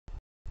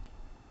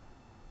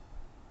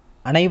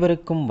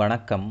அனைவருக்கும்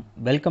வணக்கம்.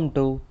 Welcome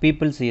to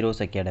peoples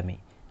heroes academy.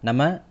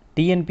 நம்ம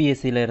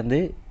டிஎன்பிஎஸ்சியிலேருந்து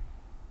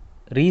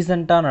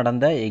ரீசண்டாக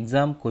நடந்த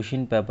எக்ஸாம்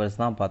கொஷின் பேப்பர்ஸ்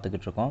தான்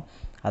பார்த்துக்கிட்டு இருக்கோம்.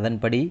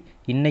 அதன்படி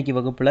இன்றைக்கி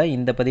வகுப்பில்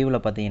இந்த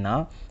பதிவில் பார்த்தீங்கன்னா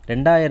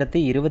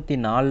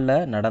 2024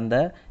 நடந்த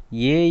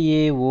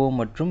ஏஏஓ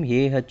மற்றும்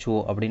ஏஹெச்ஓ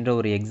அப்படின்ற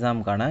ஒரு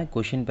எக்ஸாமுக்கான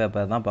கொஷின்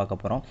பேப்பர் தான்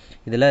பார்க்க போகிறோம்.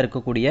 இதில்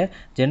இருக்கக்கூடிய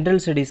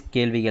ஜென்ரல் ஸ்டடீஸ்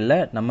கேள்விகளில்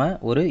நம்ம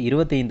ஒரு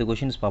 25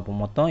 கொஷின்ஸ் பார்ப்போம்.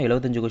 மொத்தம்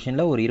 75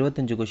 கொஷினில் ஒரு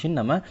 25 கொஷின்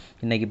நம்ம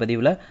இன்றைக்கி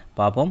பதிவில்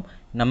பார்ப்போம்.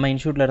 நம்ம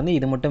இன்ஸ்டியூட்லேருந்து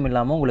இது மட்டும்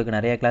இல்லாமல் உங்களுக்கு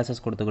நிறைய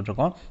கிளாஸஸ் கொடுத்துக்கிட்டு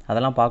இருக்கோம்.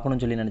 அதெல்லாம்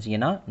பார்க்கணும்னு சொல்லி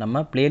நினச்சிங்கன்னா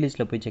நம்ம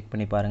பிளேலிஸ்ட்டில் போய் செக்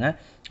பண்ணி பாருங்கள்.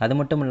 அது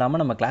மட்டும்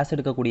இல்லாமல் நம்ம கிளாஸ்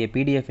எடுக்கக்கூடிய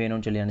பிடிஎஃப்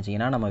வேணும்னு சொல்லி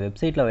நினச்சிங்கன்னா நம்ம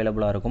வெப்சைட்டில்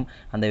அவைலபிளாக இருக்கும்.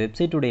 அந்த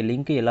வெப்சைட்டுடைய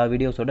லிங்க் எல்லா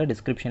வீடியோஸோட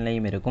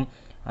டிஸ்கிரிப்ஷன்லேயும் இருக்கும்.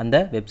 அந்த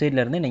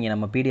வெப்சைட்லேருந்து நீங்கள்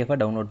நம்ம பிடிஎஃபை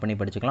டவுன்லோட் பண்ணி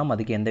படிச்சுக்கலாம்.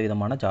 அதுக்கு எந்த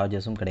விதமான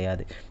சார்ஜஸும்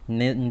கிடையாது.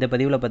 இந்த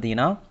பதிவில்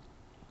பார்த்தீங்கன்னா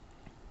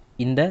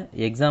இந்த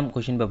எக்ஸாம்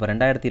கொஷின் பேப்பர்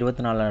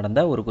 2024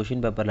 நடந்த ஒரு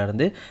கொஷின்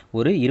பேப்பர்லேருந்து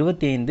ஒரு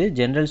 25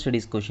 ஜென்ரல்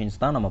ஸ்டடீஸ்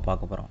கொஷின்ஸ் தான் நம்ம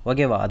பார்க்க போகிறோம்.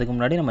 ஓகேவா? அதுக்கு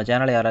முன்னாடி நம்ம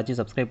சேனலை யாராச்சும்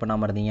சப்ஸ்கிரைப்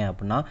பண்ணாமல் இருந்தீங்க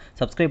அப்படின்னா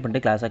சப்ஸ்கிரைப்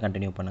பண்ணிட்டு கிளாஸை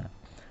கண்டினியூ பண்ணுங்கள்.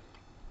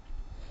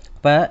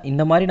 இப்போ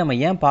இந்த மாதிரி நம்ம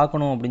ஏன்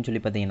பார்க்கணும் அப்படின்னு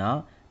சொல்லி பார்த்தீங்கன்னா,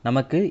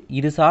 நமக்கு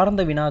இது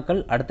சார்ந்த வினாக்கள்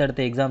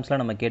அடுத்தடுத்த எக்ஸாம்ஸில்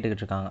நம்ம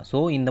கேட்டுக்கிட்டு இருக்காங்க. ஸோ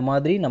இந்த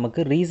மாதிரி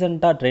நமக்கு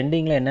ரீசெண்டாக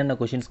ட்ரெண்டிங்கில் என்னென்ன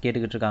கொஷின்ஸ்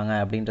கேட்டுக்கிட்டு இருக்காங்க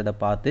அப்படின்றத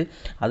பார்த்து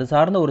அது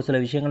சார்ந்த ஒரு சில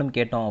விஷயங்களும்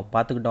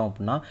பார்த்துக்கிட்டோம்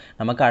அப்படின்னா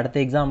நமக்கு அடுத்த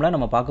எக்ஸாமில்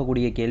நம்ம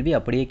பார்க்கக்கூடிய கேள்வி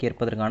அப்படியே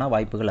கேட்பதற்கான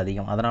வாய்ப்புகள்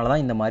அதிகம். அதனால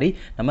தான் இந்த மாதிரி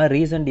நம்ம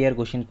ரீசெண்ட் இயர்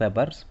கொஷின்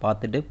பேப்பர்ஸ்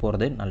பார்த்துட்டு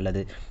போகிறது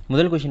நல்லது.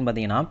 முதல் கொஷின்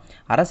பார்த்தீங்கன்னா,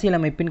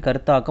 அரசியலமைப்பின்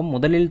கருத்தாக்கம்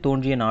முதலில்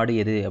தோன்றிய நாடு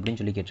எது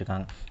அப்படின்னு சொல்லி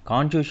கேட்டிருக்காங்க.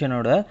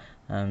 கான்ஸ்டியூஷனோட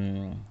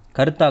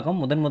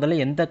கருத்தாக்கம் முதல்ல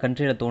எந்த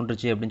கண்ட்ரியில்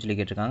தோன்றுச்சு அப்படின்னு சொல்லி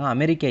கேட்டிருக்காங்க.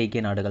 அமெரிக்க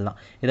ஐக்கிய நாடுகள் தான்.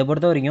 இதை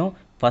பொறுத்த வரைக்கும்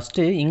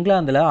ஃபஸ்ட்டு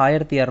இங்கிலாந்தில்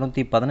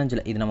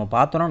 1215 இது நம்ம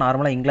பார்த்தோன்னா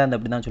நார்மலாக இங்கிலாந்து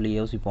அப்படி தான் சொல்லி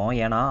யோசிப்போம்.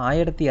 ஏன்னா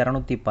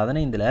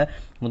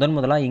 1215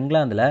 முதலாக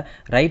இங்கிலாந்தில்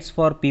ரைட்ஸ்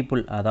ஃபார்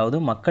பீப்புள், அதாவது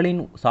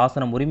மக்களின்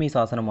சாசனம், உரிமை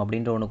சாசனம்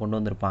அப்படின்ற ஒன்று கொண்டு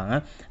வந்திருப்பாங்க.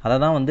 அதை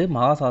தான்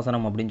மகா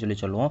சாசனம் அப்படின்னு சொல்லி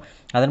சொல்லுவோம்.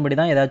 அதன்படி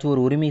தான் ஏதாச்சும்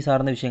ஒரு உரிமை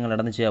சார்ந்த விஷயங்கள்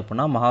நடந்துச்சு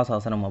அப்படின்னா மகா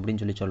சாசனம்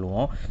அப்படின்னு சொல்லி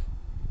சொல்லுவோம்.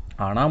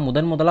 ஆனால்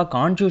முதலாக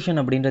கான்ஸ்டியூஷன்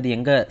அப்படின்றது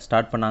எங்கே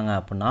ஸ்டார்ட் பண்ணாங்க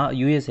அப்படின்னா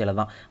யூஎஸ்ஏல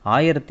தான்.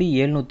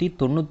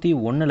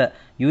 1791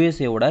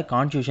 யூஎஸ்ஏவோட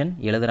கான்ஸ்டியூஷன்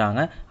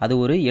எழுதுகிறாங்க. அது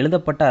ஒரு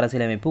எழுதப்பட்ட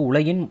அரசியலமைப்பு.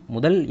 உலகின்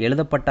முதல்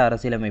எழுதப்பட்ட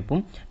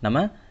அரசியலமைப்பும்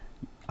நம்ம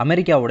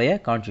அமெரிக்காவுடைய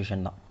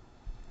கான்ஸ்டியூஷன் தான்.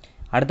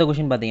 அடுத்த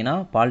கொஷின் பார்த்தீங்கன்னா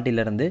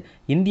பால்ட்டிலேருந்து,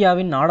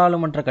 இந்தியாவின்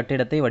நாடாளுமன்ற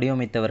கட்டிடத்தை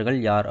வடிவமைத்தவர்கள்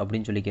யார்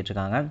அப்படின்னு சொல்லி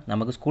கேட்டிருக்காங்க.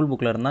 நமக்கு ஸ்கூல்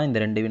புக்கில் இருந்தால் இந்த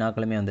 2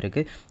 வினாக்களுமே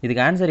வந்திருக்கு.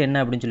 இதுக்கு ஆன்சர்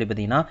என்ன அப்படின்னு சொல்லி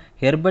பார்த்தீங்கன்னா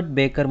ஹெர்பர்ட்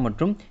பேக்கர்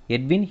மற்றும்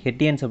எட்வின்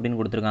ஹெட்டியன்ஸ்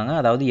அப்படின்னு கொடுத்துருக்காங்க.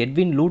 அதாவது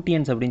எட்வின்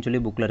லூட்டியன்ஸ் அப்படின்னு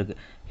சொல்லி புக்கில்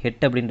இருக்குது.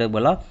 ஹெட் அப்படின்றது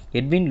போல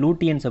எட்வின்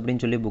லூட்டியன்ஸ்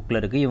அப்படின்னு சொல்லி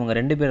புக்கில் இருக்குது. இவங்க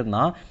 2 பேரும்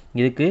தான்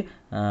இதுக்கு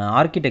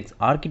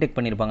ஆர்கிடெக்ட்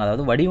பண்ணியிருப்பாங்க,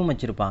 அதாவது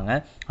வடிவமைச்சிருப்பாங்க.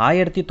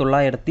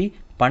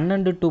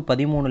 1912 to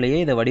 13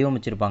 இதை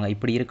வடிவமைச்சிருப்பாங்க.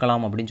 இப்படி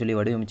இருக்கலாம் அப்படின்னு சொல்லி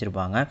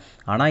வடிவமைச்சிருப்பாங்க.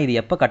 ஆனால் இது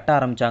எப்போ கட்ட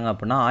ஆரம்பித்தாங்க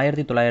அப்படின்னா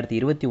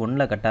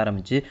 1921 கட்ட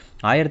ஆரம்பித்து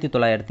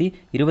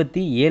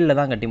 1927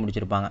 தான் கட்டி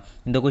முடிச்சிருப்பாங்க.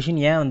 இந்த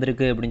கொஷின் ஏன்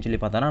வந்திருக்கு அப்படின்னு சொல்லி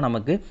பார்த்தோன்னா,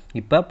 நமக்கு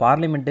இப்போ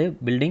பார்லிமெண்ட்டு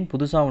பில்டிங்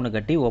புதுசாக ஒன்று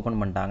கட்டி ஓப்பன்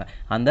பண்ணிட்டாங்க.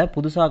 அந்த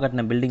புதுசாக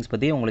கட்டின பில்டிங்ஸ்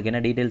பற்றி உங்களுக்கு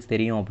என்ன டீட்டெயில்ஸ்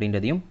தெரியும்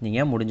அப்படின்றதையும்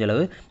நீங்கள்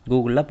முடிஞ்சளவு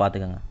கூகுளில்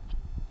பார்த்துக்கோங்க.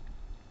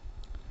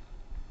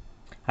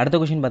 அடுத்த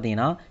கொஷின்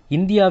பார்த்தீங்கன்னா,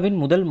 இந்தியாவின்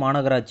முதல்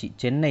மாநகராட்சி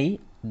சென்னை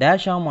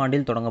டேஷாம்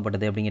ஆண்டில்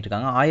தொடங்கப்பட்டது அப்படிங்கிட்டு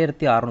இருக்காங்க.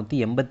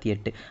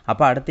 1688.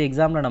 அப்போ அடுத்த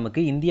எக்ஸாமில்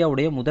நமக்கு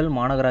இந்தியாவுடைய முதல்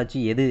மாநகராட்சி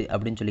எது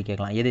அப்படின்னு சொல்லி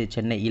கேட்கலாம். எது?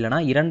 சென்னை. இல்லைனா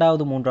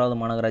 2வது 3வது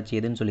மாநகராட்சி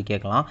எதுன்னு சொல்லி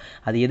கேட்கலாம்.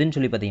 அது எதுன்னு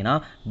சொல்லி பார்த்தீங்கன்னா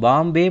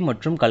பாம்பே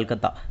மற்றும்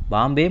கல்கத்தா.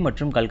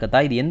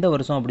 இது எந்த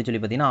வருஷம் அப்படின்னு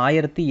சொல்லி பார்த்தீங்கன்னா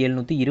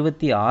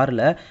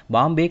 1726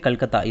 பாம்பே,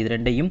 கல்கத்தா இது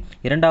ரெண்டையும்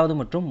 2வது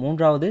மற்றும்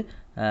 3வது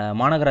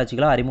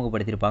மாநகராட்சிகளை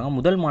அறிமுகப்படுத்தியிருப்பாங்க.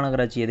 முதல்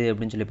மாநகராட்சி எது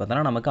அப்படின்னு சொல்லி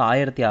பார்த்தோன்னா நமக்கு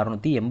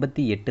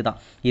 1688 தான்.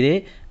 இதே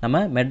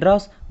நம்ம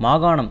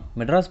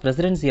மெட்ராஸ்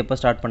பிரசிடென்சி எப்போ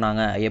ஸ்டார்ட்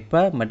பண்ணாங்க,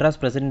 எப்போ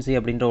மெட்ராஸ் பிரசிடென்சி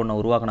அப்படின்ற ஒன்று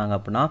உருவாக்குனாங்க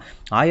அப்படின்னா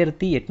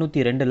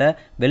 1802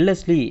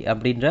 வெல்லஸ்லி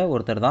அப்படின்ற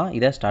ஒருத்தர் தான்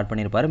இதை ஸ்டார்ட்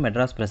பண்ணியிருப்பார்,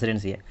 மெட்ராஸ்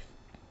பிரசிடென்சியை.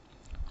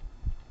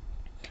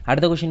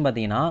 அடுத்த கொஷின்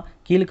பார்த்தீங்கன்னா,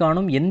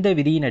 கீழ்காணும் எந்த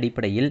விதியின்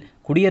அடிப்படையில்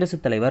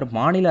குடியரசுத் தலைவர்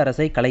மாநில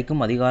அரசை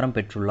கலைக்கும் அதிகாரம்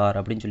பெற்றுள்ளார்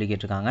அப்படின்னு சொல்லி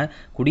கேட்டிருக்காங்க.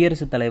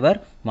 குடியரசுத் தலைவர்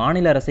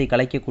மாநில அரசை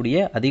கலைக்கக்கூடிய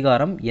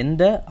அதிகாரம்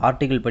எந்த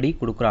ஆர்டிகிள் படி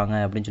கொடுக்குறாங்க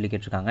அப்படின்னு சொல்லி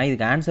கேட்டிருக்காங்க.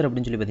 இதுக்கு ஆன்சர்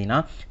அப்படின்னு சொல்லி பார்த்தீங்கன்னா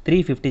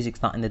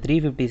 356 தான். இந்த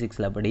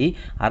 356 படி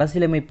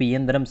அரசியலமைப்பு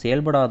இயந்திரம்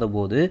செயல்படாத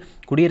போது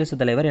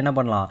குடியரசுத் தலைவர் என்ன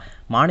பண்ணலாம்,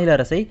 மாநில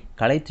அரசை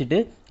கலைச்சிட்டு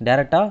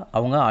டைரெக்டாக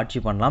அவங்க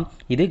ஆட்சி பண்ணலாம்.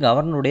 இது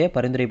கவர்னருடைய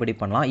பரிந்துரைப்படி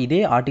பண்ணலாம்.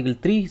 இதே ஆர்டிகிள்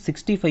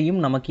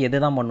 365 நமக்கு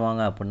எதை தான்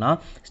பண்ணுவாங்க அப்படின்னா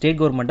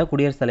ஸ்டேட் கவர்மெண்ட்டை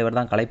குடியரசுத் தலைவர்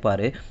தான் கலைப்பார்.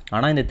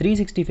 ஆனால் இந்த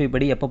 365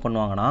 படி எப்போ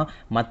பண்ணுவாங்கன்னா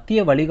மத்திய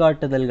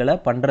வழிகாட்டுதல்களை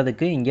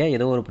பண்ணுறதுக்கு இங்கே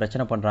ஏதோ ஒரு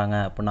பிரச்சனை பண்ணுறாங்க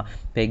அப்படின்னா,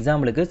 இப்போ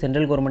எக்ஸாம்பிளுக்கு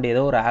சென்ட்ரல் கவர்மெண்ட்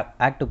ஏதோ ஒரு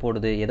ஆக்ட்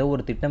போடுது, ஏதோ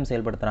ஒரு திட்டம்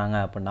செயல்படுத்துகிறாங்க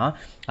அப்படின்னா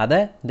அதை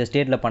இந்த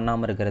ஸ்டேட்டில்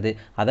பண்ணாமல் இருக்கிறது,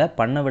 அதை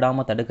பண்ண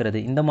விடாமல்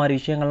தடுக்கிறது, இந்த மாதிரி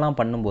விஷயங்கள்லாம்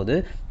பண்ணும்போது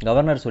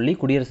கவர்னர் சொல்லி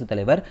குடியரசுத்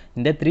தலைவர்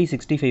இந்த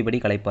 365 படி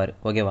கலைப்பார்.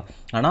 ஓகேவா?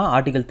 ஆனால்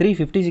ஆர்டிகல்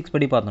 356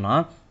 படி பார்த்தோன்னா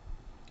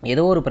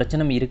ஏதோ ஒரு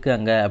பிரச்சனை இருக்குது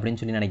அங்கே அப்படின்னு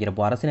சொல்லி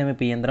நினைக்கிறப்போ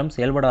அரசியலமைப்பு இயந்திரம்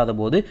செயல்படாத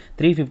போது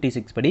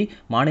 356 படி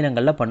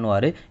மாநிலங்களில்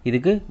பண்ணுவார்.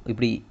 இதுக்கு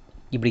இப்படி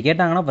இப்படி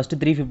கேட்டாங்கன்னா ஃபஸ்ட்டு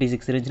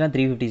 356 இருந்துச்சுன்னா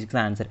 356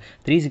 தான் ஆன்சர்.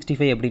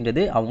 365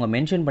 அப்படின்றது அவங்க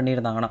மென்ஷன்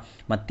பண்ணியிருந்தாங்கன்னா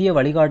மத்திய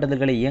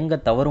வழிகாட்டுதல்களை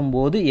இயங்க தவறும்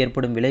போது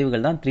ஏற்படும்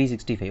விளைவுகள் தான்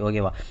 365.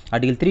 ஓகேவா?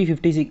 ஆர்டிகல்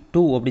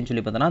 352 அப்படின்னு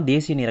சொல்லி பார்த்தோன்னா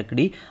தேசிய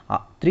நெருக்கடி,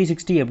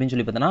 360 அப்படின்னு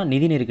சொல்லி பார்த்தோன்னா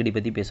நிதி நெருக்கடி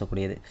பற்றி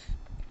பேசக்கூடியது.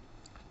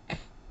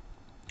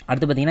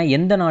 அடுத்து பார்த்தீங்கன்னா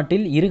எந்த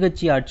நாட்டில்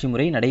இருகட்சி ஆட்சி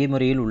முறை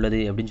நடைமுறையில் உள்ளது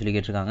அப்படின்னு சொல்லி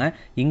கேட்டிருக்காங்க.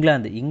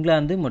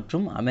 இங்கிலாந்து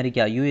மற்றும்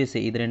அமெரிக்கா USA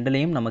இது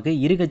ரெண்டுலேயும் நமக்கு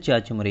இருகட்சி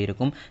ஆட்சி முறை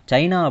இருக்கும்.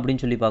 சைனா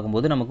அப்படின்னு சொல்லி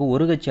பார்க்கும்போது நமக்கு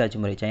ஒரு கட்சி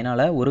ஆட்சி முறை.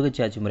 சைனாவில் ஒரு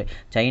கட்சி ஆட்சி முறை.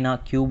 சைனா,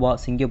 கியூபா,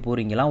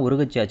 சிங்கப்பூர் இங்கெல்லாம் ஒரு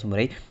கட்சி ஆட்சி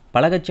முறை.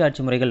 பலகட்சி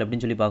ஆட்சி முறைகள்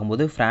அப்படின்னு சொல்லி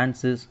பார்க்கும்போது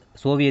பிரான்ஸு,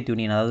 சோவியத்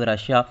யூனியன் அதாவது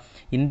ரஷ்யா,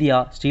 இந்தியா,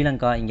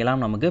 ஸ்ரீலங்கா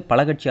இங்கெல்லாம் நமக்கு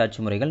பலகட்சி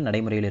ஆட்சி முறைகள்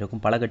நடைமுறையில்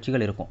இருக்கும். பல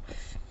கட்சிகள் இருக்கும்.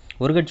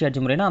 ஒரு கட்சி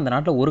ஆட்சி முறைனா அந்த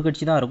நாட்டில் ஒரு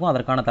கட்சி தான் இருக்கும்,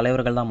 அதற்கான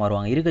தலைவர்கள் தான்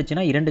மாறுவாங்க. இரு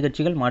கட்சினா 2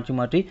 கட்சிகள் மாற்றி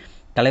மாற்றி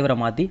தலைவரை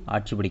மாற்றி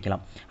ஆட்சி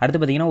பிடிக்கலாம். அடுத்து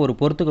பார்த்தீங்கன்னா ஒரு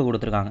பொறுத்துக்க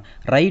கொடுத்துருக்காங்க.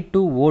 ரைட்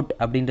டு ஓட்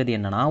அப்படின்றது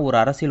என்னன்னா ஒரு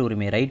அரசியல்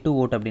உரிமை. ரைட் டு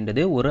ஓட்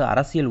அப்படின்றது ஒரு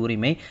அரசியல்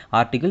உரிமை.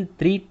 ஆர்டிகல்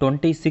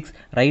 326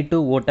 ரைட் டு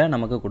ஓட்டை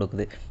நமக்கு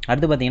கொடுக்குது.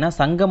 அடுத்து பார்த்தீங்கன்னா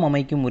சங்கம்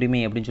அமைக்கும்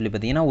உரிமை அப்படின்னு சொல்லி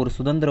பார்த்தீங்கன்னா ஒரு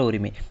சுதந்திர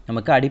உரிமை.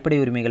 நமக்கு அடிப்படை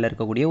உரிமைகள்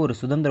இருக்கக்கூடிய ஒரு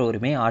சுதந்திர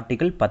உரிமை.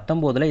 ஆர்டிகல்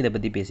 19 இதை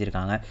பற்றி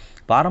பேசியிருக்காங்க.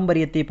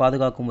 பாரம்பரியத்தை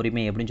பாதுகாக்கும்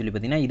உரிமை அப்படின்னு சொல்லி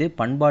பார்த்தீங்கன்னா இது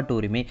பண்பாட்டு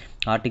உரிமை.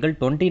 ஆர்டிகல்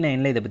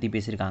 29 இதை பற்றி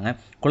பேசியிருக்காங்க.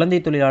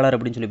 குழந்தை தொழிலாளர்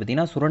அப்படின்னு சொல்லி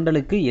பார்த்தீங்கன்னா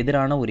சுரண்டலுக்கு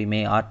எதிரான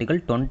உரிமை.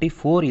 ஆர்டிகல்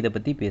 24 இதை பற்றி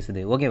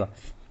பேசுது. ஓகேவா?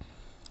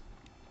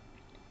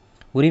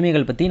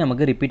 உரிமைகள் பற்றி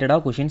நமக்கு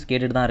ரிப்பீட்டடாக கொஷின்ஸ்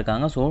கேட்டுட்டு தான்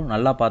இருக்காங்க. ஸோ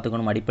நல்லா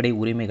பார்த்துக்கணும் அடிப்படை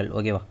உரிமைகள்.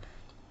 ஓகேவா?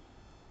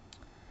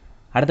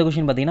 அடுத்த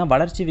கொஷின் பார்த்தீங்கன்னா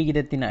வளர்ச்சி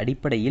விகிதத்தின்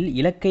அடிப்படையில்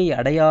இலக்கை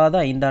அடையாத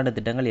 5 ஆண்டு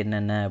திட்டங்கள்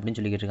என்னென்ன அப்படின்னு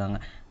சொல்லி கேட்டிருக்காங்க.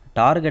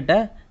 டார்கெட்டை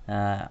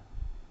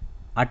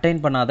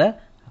அட்டைன் பண்ணாத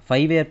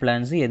 5 இயர்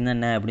பிளான்ஸு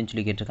என்னென்ன அப்படின்னு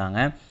சொல்லி கேட்டிருக்காங்க.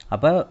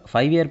 அப்போ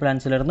 5 இயர்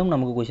பிளான்ஸ்லேருந்தும்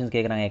நமக்கு கொஷின்ஸ்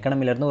கேட்குறாங்க.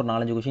 எக்கனாமிலேருந்து ஒரு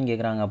 4-5 கொஷின்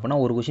கேட்குறாங்க அப்படின்னா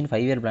ஒரு கொஷின்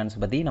 5 இயர் பிளான்ஸ்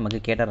பற்றி நமக்கு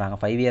கேட்டுறாங்க.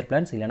 5 இயர்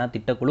பிளான்ஸ் இல்லைனா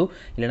திட்டக்குழு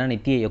இல்லைனா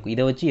நித்தி ஆயோக்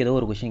இதை வச்சு ஏதோ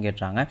ஒரு கொஷின்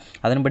கேட்டுறாங்க.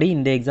 அதன்படி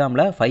இந்த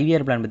எக்ஸாமில் 5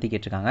 இயர் பிளான் பற்றி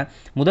கேட்டிருக்காங்க.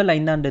 முதல்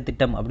 5 ஆண்டு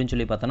திட்டம் அப்படின்னு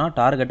சொல்லி பார்த்தோன்னா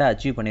டார்கெட்டை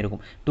அச்சீவ்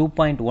பண்ணியிருக்கும்.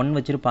 2.1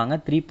 வச்சுருப்பாங்க,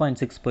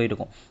 3.6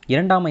 போயிருக்கும்.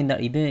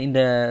 இந்த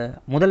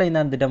முதல் 5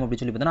 ஆண்டு திட்டம்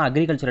அப்படின்னு சொல்லி பார்த்தோன்னா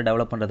அக்ரிகல்ச்சரை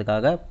டெவலப்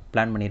பண்ணுறதுக்காக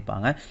பிளான்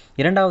பண்ணியிருப்பாங்க.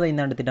 இரண்டாவது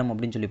 5 ஆண்டு திட்டம்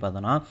அப்படின்னு சொல்லி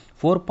பார்த்தோன்னா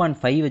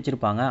 4.5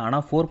 வச்சுருப்பாங்க.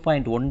 ஆனால்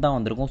 4.1 தான்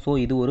வந்திருக்கும். ஸோ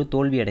இது ஒரு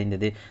தோல்வி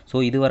அடைந்தது. ஸோ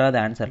இது வராத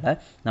ஆன்சரில்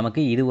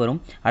நமக்கு இது வரும்.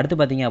 அடுத்து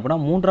பார்த்தீங்க அப்படின்னா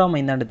 3ஆம்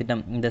 5 ஆண்டு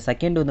திட்டம். இந்த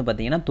செகண்ட் வந்து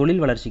பார்த்தீங்கன்னா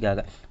தொழில்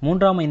வளர்ச்சிக்காக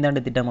 3ஆம் 5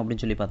 ஆண்டு திட்டம்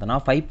அப்படின்னு சொல்லி பார்த்தோன்னா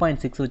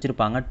 5.6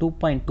 வச்சுருப்பாங்க,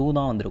 2.2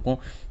 தான் வந்திருக்கும்.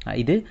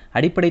 இது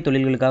அடிப்படை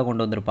தொழில்களுக்காக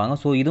கொண்டு வந்திருப்பாங்க.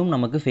 ஸோ இதுவும்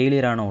நமக்கு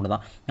ஃபெயிலியரான ஒன்று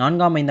தான்.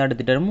 4ஆம் 5 ஆண்டு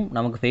திட்டமும்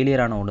நமக்கு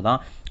ஃபெயிலியரான ஒன்று தான்.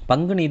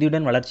 பங்கு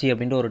நிதியுடன் வளர்ச்சி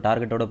அப்படின்ற ஒரு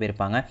டார்கெட்டோட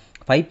போயிருப்பாங்க.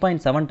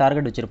 5.7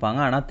 டார்கெட்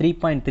வச்சுருப்பாங்க, ஆனால்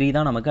 3.3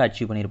 தான் நமக்கு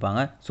அச்சீவ்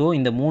பண்ணியிருப்பாங்க. ஸோ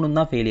இந்த 3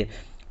 தான் ஃபெயிலியர்.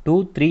 2,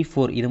 3,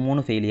 4 இது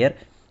 3 ஃபெயிலியர்.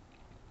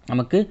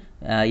 நமக்கு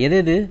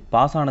எது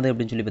பாஸ் ஆனது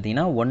அப்படின்னு சொல்லி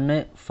பார்த்தீங்கன்னா 1,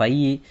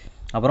 5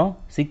 அப்புறம்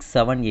 6,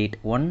 7, 8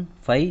 1,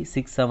 5,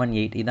 6, 7,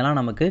 8 இதெல்லாம்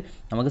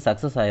நமக்கு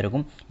சக்ஸஸ்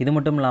ஆகிருக்கும். இது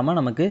மட்டும் இல்லாமல்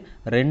நமக்கு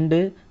 2,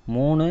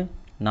 3,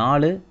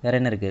 4 வேறு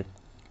என்ன இருக்குது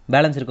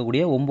பேலன்ஸ்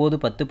இருக்கக்கூடிய 9,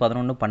 10,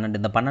 11,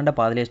 12 இந்த 12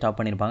 பாதிலே ஸ்டாப்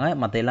பண்ணியிருப்பாங்க.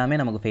 மற்ற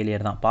எல்லாமே நமக்கு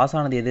ஃபெயிலியர் தான். பாஸ்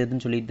ஆனது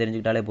எதுன்னு சொல்லி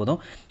தெரிஞ்சுக்கிட்டாலே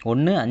போதும்.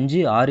 1,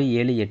 5, 6,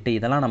 7, 8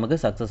 இதெல்லாம் நமக்கு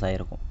சக்ஸஸ்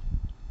ஆகிருக்கும்.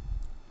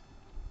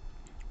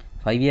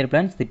 5 இயர்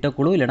பிளான்ஸ்,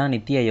 திட்டக்குழு இல்லைனா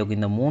நித்தி ஆயோக்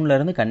இந்த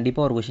 3லேருந்து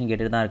கண்டிப்பாக ஒரு கொஷின்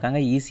கேட்டுட்டு தான் இருக்காங்க.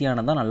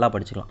 ஈஸியானதான், நல்லா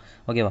படிச்சுக்கலாம்.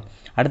 ஓகேவா?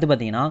 அடுத்து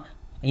பார்த்தீங்கன்னா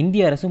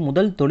இந்திய அரசு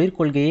முதல்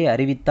தொழிற்கொள்கையை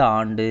அறிவித்த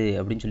ஆண்டு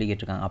அப்படின்னு சொல்லி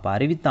கேட்டிருக்காங்க. அப்போ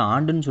அறிவித்த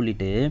ஆண்டுன்னு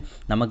சொல்லிட்டு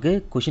நமக்கு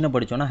கொஷினை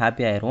படித்தோன்னா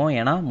ஹாப்பி ஆயிடுவோம்.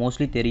 ஏன்னா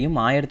மோஸ்ட்லி தெரியும்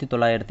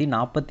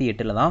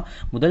 1948 தான்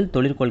முதல்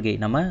தொழிற்கொள்கை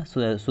நம்ம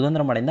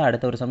சுதந்திரம் அடைந்த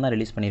அடுத்த வருஷம் தான்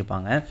ரிலீஸ்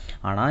பண்ணியிருப்பாங்க.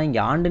 ஆனால்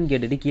இங்கே ஆண்டுன்னு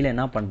கேட்டுட்டு கீழே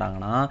என்ன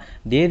பண்ணிட்டாங்கன்னா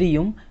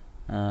தேதியும்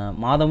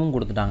மாதமும்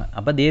கொடுத்துட்டாங்க.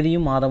 அப்போ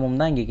தேதியும் மாதமும்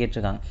தான் இங்கே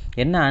கேட்டிருக்காங்க.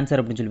 என்ன ஆன்சர்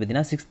அப்படின்னு சொல்லி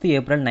பார்த்தீங்கன்னா 6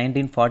 ஏப்ரல்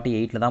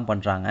 1948 தான்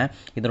பண்ணுறாங்க.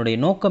 இதனுடைய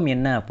நோக்கம்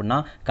என்ன அப்படின்னா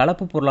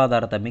கலப்பு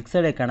பொருளாதாரத்தை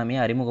மிக்சட் எக்கானமியை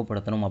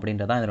அறிமுகப்படுத்தணும்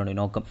அப்படின்றதான் இதனுடைய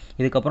நோக்கம்.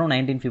 இதுக்கப்புறம்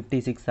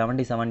 1956,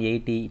 77,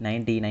 80,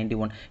 90,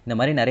 91 இந்த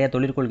மாதிரி நிறைய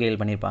தொழிற்கொள்கைகள்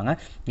பண்ணியிருப்பாங்க.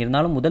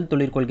 இருந்தாலும் முதல்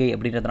தொழிற்கொள்கை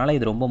அப்படின்றதுனால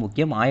இது ரொம்ப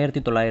முக்கியம்.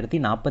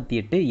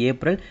 1948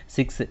 ஏப்ரல்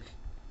 6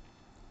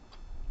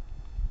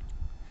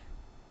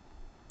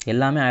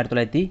 எல்லாமே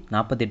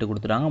 1948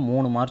 கொடுத்துட்டாங்க.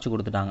 3 மார்ச்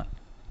கொடுத்துட்டாங்க.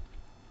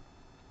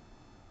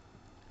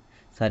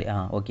 சாரி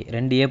ஓகே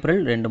 2 ஏப்ரல்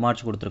 2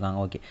 மார்ச் கொடுத்துருக்காங்க.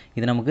 ஓகே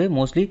இது நமக்கு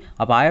மோஸ்ட்லி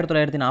அப்போ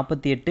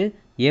 1948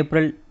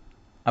 ஏப்ரல்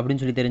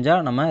அப்படின்னு சொல்லி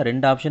தெரிஞ்சால் நம்ம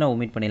 2 ஆப்ஷனை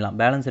ஒமிட் பண்ணிடலாம்.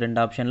 பேலன்ஸ் 2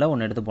 ஆப்ஷனில்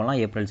ஒன்று எடுத்து போகலாம்.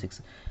 ஏப்ரல் 6.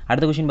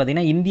 அடுத்த கொஷின்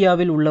பார்த்தீங்கன்னா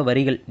இந்தியாவில் உள்ள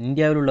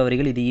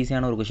வரிகள் இது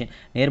ஈஸியான ஒரு கொஷின்.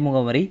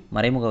 நேர்முக வரி,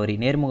 மறைமுக வரி.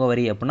 நேர்முக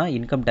வரி அப்படின்னா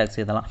இன்கம் டேக்ஸ்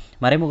இதெல்லாம்.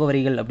 மறைமுக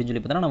வரிகள் அப்படின்னு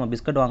சொல்லி பார்த்தோன்னா நம்ம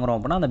பிஸ்கட் வாங்குறோம்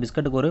அப்படின்னா அந்த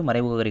பிஸ்கட்டுக்கு ஒரு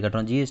மறைமுக வரி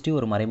கட்டுறோம். ஜிஎஸ்டி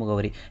ஒரு மறைமுக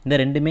வரி. இந்த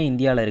ரெண்டுமே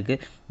இந்தியாவில்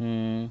இருக்குது.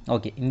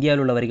 ஓகே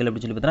இந்தியாவில் உள்ள வரிகள்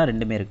அப்படின்னு சொல்லி பார்த்தோன்னா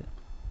ரெண்டுமே இருக்குது.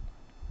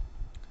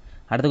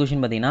 அடுத்த கொஷின்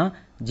பார்த்தீங்கன்னா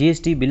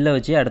ஜிஎஸ்டி பில்லை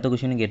வச்சு அடுத்த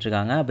கொஷின்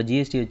கேட்டிருக்காங்க. அப்போ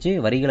ஜிஎஸ்டி வச்சு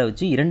வரிகளை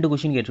வச்சு 2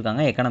 கொஷின்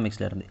கேட்டிருக்காங்க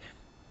எக்கனாமிக்ஸ்லேருந்து.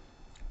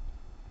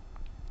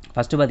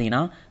 ஃபஸ்ட்டு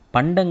பார்த்தீங்கன்னா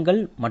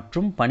பண்டங்கள்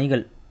மற்றும்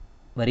பணிகள்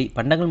வரி,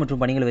 பண்டங்கள்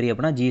மற்றும் பணிகள் வரி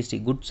அப்படின்னா GST,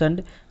 goods and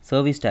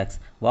service tax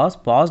was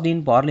past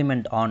in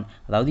parliament on,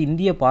 அதாவது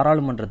இந்திய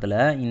பாராளுமன்றத்தில்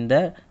இந்த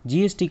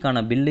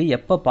ஜிஎஸ்டிக்கான பில்லு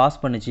எப்போ பாஸ்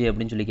பண்ணுச்சு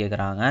அப்படின்னு சொல்லி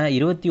கேட்குறாங்க.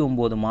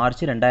 29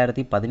 மார்ச்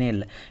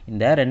 2017.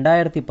 இந்த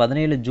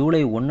 2017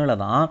 ஜூலை 1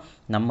 தான்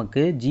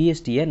நமக்கு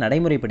ஜிஎஸ்டியை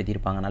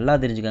நடைமுறைப்படுத்தியிருப்பாங்க. நல்லா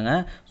தெரிஞ்சுக்கோங்க.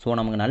 ஸோ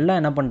நமக்கு நல்லா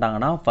என்ன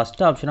பண்ணிட்டாங்கன்னா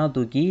ஃபஸ்ட் ஆப்ஷனாக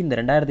தூக்கி இந்த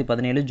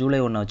 2017 ஜூலை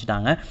 1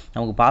 வச்சுட்டாங்க.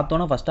 நமக்கு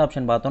பார்த்தோன்னா ஃபஸ்ட்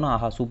ஆப்ஷன் பார்த்தோன்னா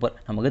ஆஹா சூப்பர்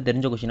நமக்கு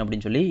தெரிஞ்ச கொஷின்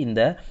அப்படின்னு சொல்லி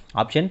இந்த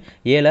ஆப்ஷன்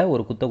ஏல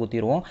ஒரு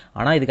குத்திடுவோம்.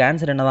 ஆனால் இதுக்கு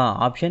ஆன்சர் என்ன தான்?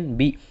 Option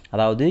B.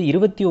 அதாவது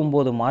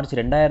 29 மார்ச்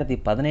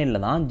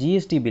 2017 தான்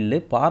ஜிஎஸ்டி பில்லு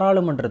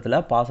பாராளுமன்றத்தில்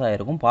பாஸ்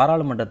ஆகிருக்கும்.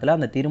 பாராளுமன்றத்தில்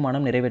அந்த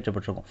தீர்மானம்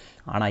நிறைவேற்றப்பட்டிருக்கும்.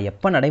 ஆனால்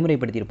எப்போ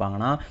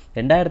நடைமுறைப்படுத்தியிருப்பாங்கன்னா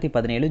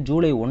 2017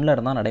 ஜூலை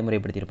 1 தான்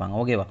நடைமுறைப்படுத்தியிருப்பாங்க.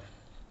 ஓகேவா?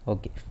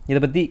 ஓகே,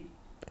 இதை பற்றி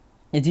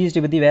ஜிஎஸ்டி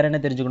பற்றி வேறு என்ன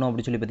தெரிஞ்சுக்கணும்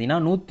அப்படின்னு சொல்லி பார்த்தீங்கன்னா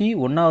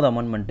 101வது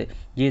அமெண்ட்மெண்ட்டு.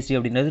 ஜிஎஸ்டி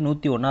அப்படின்றது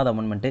 101வது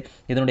அமெண்ட்மெண்ட்டு.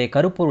 இதனுடைய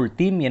கருப்பொருள்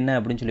தீம் என்ன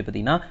அப்படின்னு சொல்லி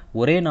பார்த்தீங்கன்னா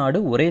ஒரே நாடு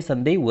ஒரே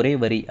சந்தை ஒரே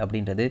வரி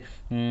அப்படின்றது.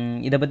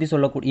 இதை பற்றி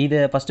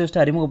இதை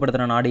ஃபஸ்ட்டு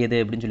அறிமுகப்படுத்துகிற நாடு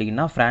எது அப்படின்னு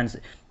சொல்லிங்கன்னா ஃப்ரான்ஸ்.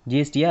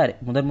 ஜிஎஸ்டியை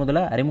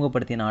முதல்ல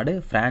அறிமுகப்படுத்திய நாடு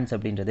ஃப்ரான்ஸ்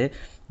அப்படின்றது.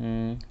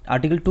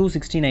 ஆர்டிகல்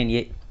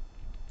 269A,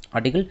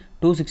 ஆர்டிகல்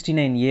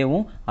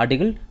 269Aவும்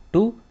ஆர்டிகல்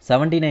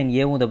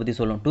 279Aவும் இதை பற்றி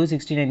சொல்லும்.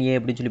 269A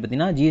அப்படின்னு சொல்லி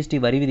பார்த்தீங்கன்னா ஜிஎஸ்டி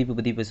வரி விதிப்பு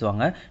பற்றி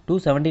பேசுவாங்க.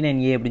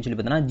 279A அப்படின்னு சொல்லி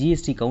பார்த்தீங்கன்னா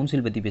ஜிஎஸ்டி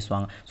கவுன்சில் பற்றி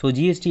பேசுவாங்க. ஸோ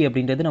ஜிஎஸ்டி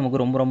அப்படின்றது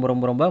நமக்கு ரொம்ப ரொம்ப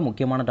ரொம்ப ரொம்ப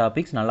முக்கியமான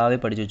டாபிக்ஸ், நல்லாவே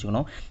படித்து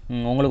வச்சுக்கணும்.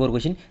 உங்களுக்கு ஒரு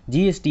கொஷின்,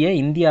 ஜிஎஸ்டியை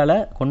இந்தியாவில்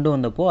கொண்டு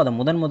வந்தப்போ அதை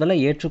முதல்ல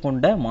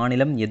ஏற்றுக்கொண்ட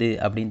மாநிலம் எது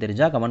அப்படின்னு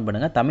தெரிஞ்சால் கமெண்ட்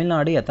பண்ணுங்கள்.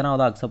 தமிழ்நாடு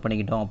எத்தனாவதாக அக்செப்ட்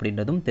பண்ணிக்கிட்டோம்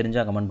அப்படின்றதும்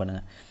தெரிஞ்சால் கமெண்ட்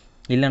பண்ணுங்கள்.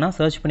 இல்லைனா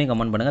சர்ச் பண்ணி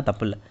கமெண்ட் பண்ணுங்கள்,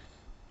 தப்பு இல்லை.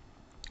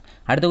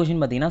 அடுத்த கொஸ்டின்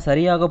பார்த்தீங்கன்னா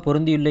சரியாக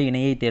பொருந்தியுள்ள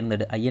இணையை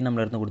தேர்ந்தெடு.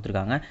 ஐஎன்எம்ல இருந்து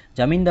கொடுத்துருக்காங்க.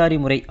 ஜமீன்தாரி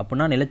முறை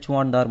அப்படின்னா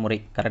நிலச்சுவான்தார் முறை,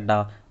 கரெக்டா?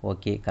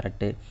 Okay,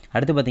 correct.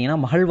 அடுத்து பார்த்தீங்கன்னா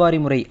மகள்வாரி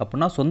முறை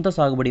அப்படின்னா சொந்த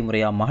சாகுபடி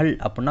முறையா? மகள்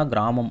அப்படின்னா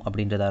கிராமம்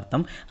அப்படின்றது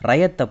அர்த்தம்.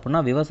 ரயத்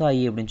அப்படின்னா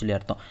விவசாயி அப்படின்னு சொல்லி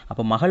அர்த்தம்.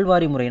 அப்போ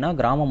மகள்வாரி முறைனா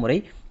கிராம முறை,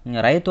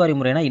 ரயத்வாரி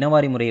முறைனா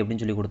இனவாரி முறை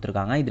அப்படின்னு சொல்லி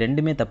கொடுத்துருக்காங்க. இது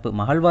ரெண்டுமே தப்பு.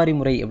 மகள்வாரி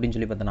முறை அப்படின்னு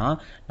சொல்லி பார்த்தோன்னா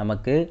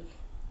நமக்கு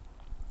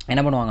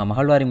என்ன பண்ணுவாங்க?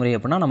 மகள்வாரி முறை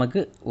அப்படின்னா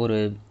நமக்கு ஒரு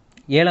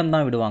ஏலம்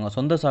தான் விடுவாங்க,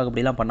 சொந்த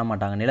சாகுபடிலாம் பண்ண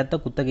மாட்டாங்க, நிலத்தை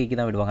குத்தகைக்கு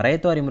தான் விடுவாங்க.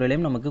 ரயத்வாரி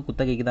முறையிலையும் நமக்கு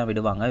குத்தகைக்கு தான்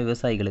விடுவாங்க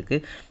விவசாயிகளுக்கு.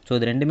 ஸோ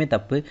இது ரெண்டுமே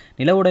தப்பு.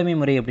 நில உடைமை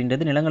முறை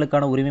அப்படின்றது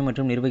நிலங்களுக்கான உரிமை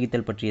மற்றும்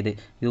நிர்வகித்தல் பற்றியது.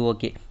 இது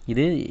ஓகே.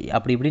 இது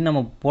அப்படி இப்படின்னு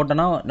நம்ம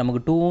போட்டோன்னா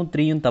நமக்கு 2ம்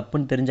 3யும்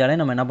தப்புன்னு தெரிஞ்சாலே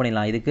நம்ம என்ன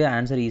பண்ணிடலாம், இதுக்கு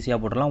ஆன்சர் ஈஸியாக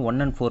போட்டுடலாம்.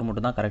 1 and 4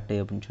 மட்டும் தான்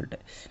கரெக்டு அப்படின்னு சொல்லிட்டு.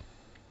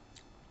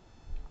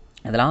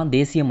 அதெல்லாம்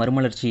தேசிய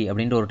மறுமலர்ச்சி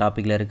அப்படின்ற ஒரு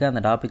டாப்பிக்கில் இருக்குது.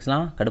 அந்த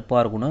டாபிக்ஸ்லாம் கடுப்பாக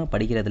இருக்கணும்,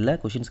 படிக்கிறதில்ல,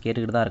 கொஷின்ஸ்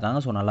கேட்டுக்கிட்டு தான் இருக்காங்க.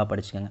 ஸோ நல்லா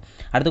படிச்சுக்கோங்க.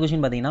 அடுத்த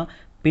கொஷின் பார்த்தீங்கன்னா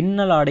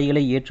பின்னல்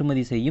ஆடைகளை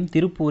ஏற்றுமதி செய்யும்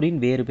திருப்பூரின்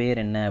வேறு பெயர்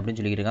என்ன அப்படின்னு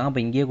சொல்லியிருக்காங்க.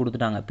 அப்போ இங்கேயே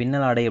கொடுத்துட்டாங்க,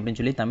 பின்னல் ஆடை அப்படின்னு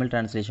சொல்லி தமிழ்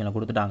டிரான்ஸ்லேஷனில்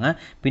கொடுத்துட்டாங்க.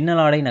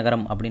 பின்னல் ஆடை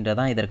நகரம்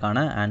அப்படின்றதான்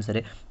இதற்கான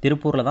ஆன்சரு.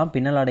 திருப்பூரில் தான்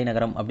பின்னல் ஆடை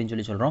நகரம் அப்படின்னு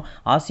சொல்லி சொல்கிறோம்.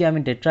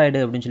 ஆசியாவின்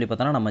டெட்ராய்டு அப்படின்னு சொல்லி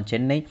பார்த்தோன்னா நம்ம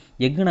சென்னை.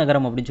 எஃகு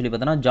நகரம் அப்படின்னு சொல்லி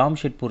பார்த்தோன்னா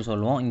ஜாம்ஷெட்பூர்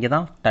சொல்லுவோம். இங்கே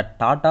தான்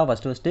டாட்டா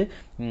ஃபஸ்ட்டு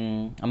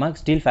நம்ம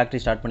ஸ்டீல் ஃபேக்ட்ரி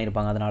ஸ்டார்ட்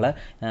பண்ணியிருப்பாங்க. அதனால்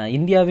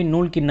இந்தியாவின்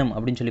நூல் கிண்ணம்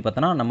அப்படின்னு சொல்லி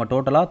பார்த்தோன்னா நம்ம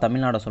டோட்டலாக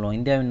தமிழ்நாடை சொல்லுவோம்.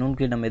 இந்தியாவின் நூல்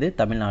கிண்ணம் எது?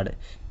 தமிழ்நாடு.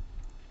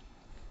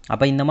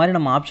 அப்போ இந்த மாதிரி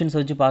நம்ம ஆப்ஷன்ஸ்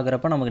வச்சு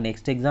பார்க்குறப்ப நமக்கு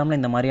நெக்ஸ்ட் எக்ஸாமில்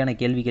இந்த மாதிரியான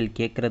கேள்விகள்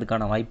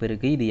கேட்குறதுக்கான வாய்ப்பு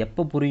இருக்குது. இது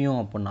எப்போ புரியும்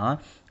அப்படின்னா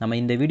நம்ம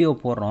இந்த வீடியோ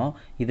போடுறோம்,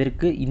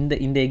 இதற்கு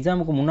இந்த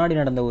எக்ஸாமுக்கு முன்னாடி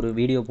நடந்த ஒரு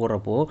வீடியோ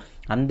போடுறப்போ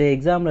அந்த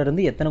எக்ஸாமில்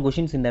இருந்து எத்தனை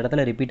கொஷின்ஸ் இந்த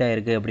இடத்துல ரிப்பீட்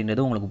ஆகிருக்கு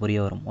அப்படின்றது உங்களுக்கு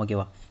புரிய வரும்.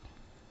 ஓகேவா?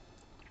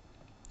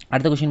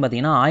 அடுத்த கொஸ்டின்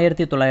பார்த்தீங்கன்னா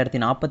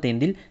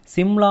 1945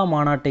 சிம்லா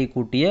மாநாட்டை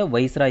கூட்டிய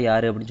வைஸ்ராய்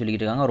யார் அப்படின்னு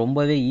சொல்லிட்டு இருக்காங்க.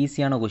 ரொம்பவே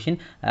ஈஸியான கொஸ்டின்.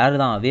 யார்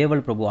தான்?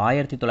 வேவல் பிரபு.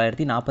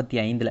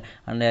 1945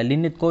 அந்த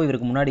லின்னித்கோ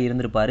இவருக்கு முன்னாடி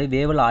இருந்திருப்பார்.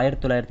 வேவல்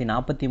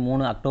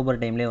 1943 அக்டோபர்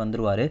டைம்லேயே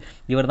வந்துருவார்.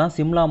 இவர் தான்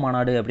சிம்லா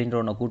மாநாடு அப்படின்ற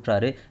ஒன்று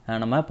கூட்டுறாரு.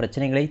 நம்ம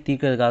பிரச்சனைகளை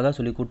தீர்க்கிறதுக்காக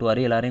சொல்லி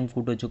கூட்டுவார், எல்லாரையும்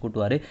கூட்டு வச்சு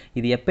கூட்டுவார்.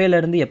 இது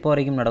எப்போலேருந்து எப்போ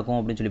வரைக்கும் நடக்கும்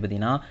அப்படின்னு சொல்லி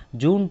பார்த்தீங்கன்னா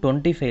ஜூன்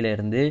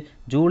 25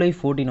 ஜூலை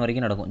 14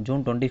 வரைக்கும் நடக்கும்.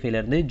 ஜூன்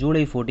 25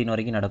 ஜூலை 14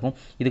 வரைக்கும் நடக்கும்.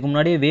 இதுக்கு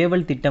முன்னாடியே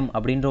வேவல் திட்டம்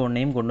அப்படின்ற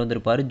ஒன்றையும் கொண்டு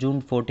வந்திருப்பார் ஜூன்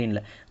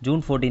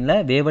 14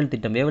 வேவல்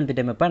திட்டம்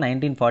எப்போ?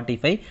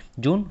 1945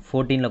 ஜூன்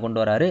 14 கொண்டு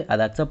வராரு.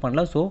 அதை அக்செப்ட்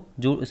பண்ணல. ஸோ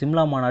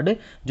சிம்லா மாநாடு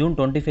ஜூன்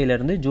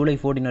 25 ஜூலை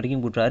 14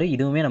 வரைக்கும் கூட்டுறாரு.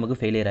 இதுவுமே நமக்கு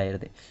ஃபெயிலியர்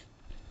ஆயிடுது.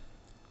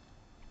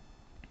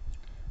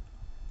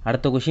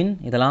 அடுத்த கொஷின்,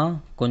 இதெல்லாம்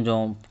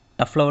கொஞ்சம்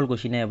டஃப் லெவல்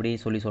கொஷினே அப்படி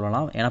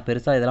சொல்லலாம். ஏன்னா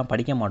பெருசாக இதெல்லாம்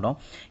படிக்க மாட்டோம்.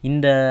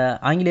 இந்த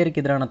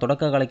ஆங்கிலேயருக்கு எதிரான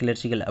தொடக்க கால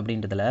கிளர்ச்சிகள்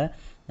அப்படின்றதுல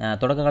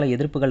தொடக்க கால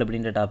எதிர்ப்புகள்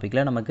அப்படின்ற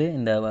டாப்பிக்கில் நமக்கு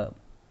இந்த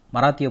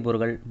மராத்திய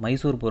போர்கள்,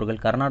 மைசூர் போர்கள்,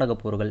 கர்நாடக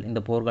போர்கள், இந்த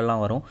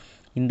போர்கள்லாம் வரும்.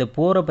 இந்த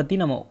போரை பற்றி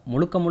நம்ம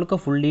முழுக்க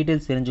ஃபுல்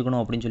டீட்டெயில்ஸ்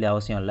தெரிஞ்சுக்கணும் அப்படின்னு சொல்லி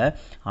அவசியம் இல்லை.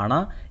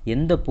 ஆனால்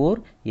எந்த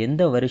போர்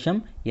எந்த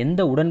வருஷம்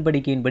எந்த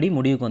உடன்படிக்கையின்படி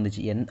முடிவுக்கு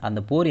வந்துச்சு,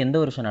 அந்த போர் எந்த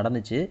வருஷம்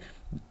நடந்துச்சு,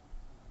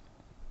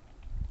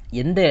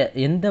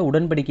 எந்த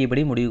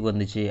உடன்படிக்கைப்படி முடிவுக்கு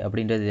வந்துச்சு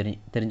அப்படின்றது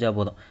தெரிஞ்சால்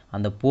போதும்.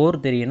 அந்த போர்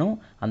தெரியணும்,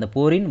 அந்த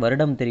போரின்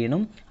வருடம்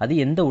தெரியணும், அது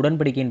எந்த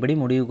உடன்படிக்கையின்படி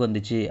முடிவுக்கு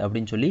வந்துச்சு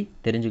அப்படின்னு சொல்லி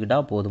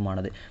தெரிஞ்சுக்கிட்டால்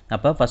போதுமானது.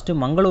 அப்போ ஃபஸ்ட்டு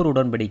மங்களூர்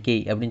உடன்படிக்கை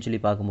அப்படின்னு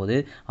சொல்லி பார்க்கும்போது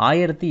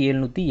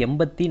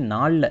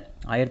 1784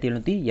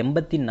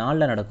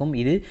 1784 நடக்கும்.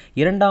 இது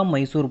இரண்டாம்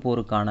மைசூர்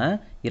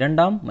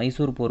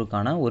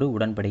போருக்கான ஒரு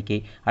உடன்படிக்கை.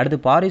 அடுத்து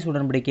பாரிஸ்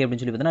உடன்படிக்கை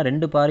அப்படின்னு சொல்லி பார்த்தீங்கன்னா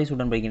 2 பாரிஸ்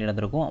உடன்படிக்கை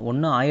நடந்திருக்கும்.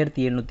 ஒன்று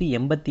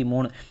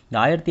 1783. இந்த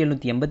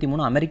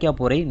 1783 அமெரிக்கா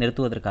போரை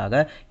நிறுத்துவதற்காக,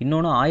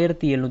 இன்னொன்று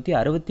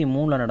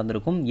 1763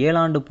 நடந்திருக்கும் 7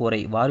 ஆண்டு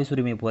போரை,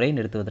 வாரிசுரிமை போரை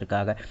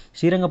நிறுத்துவதற்காக.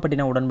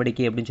 ஸ்ரீரங்கப்பட்டின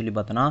உடன்படிக்கை அப்படின்னு சொல்லி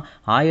பார்த்தோன்னா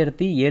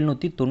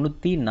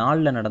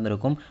 1794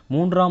 நடந்திருக்கும்.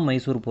 3ஆம்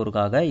மைசூர்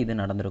போருக்காக இது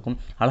நடந்திருக்கும்.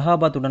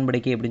 அலகாபாத்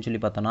உடன்படிக்கை அப்படின்னு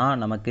சொல்லி பார்த்தோன்னா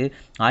நமக்கு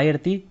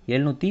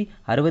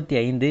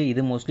 1765,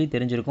 இது மோஸ்ட்லி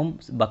தெரிஞ்சிருக்கும்.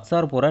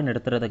 பக்சார் போரை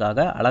நிறுத்துறதுக்காக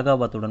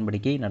அலகாபாத்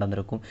உடன்படிக்கை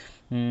நடந்திருக்கும்.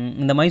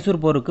 இந்த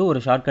மைசூர் போருக்கு ஒரு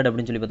ஷார்ட்கட்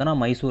அப்படின்னு சொல்லி பார்த்தோன்னா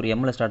மைசூர்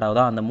எம்ல ஸ்டார்ட்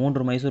ஆகுதா, அந்த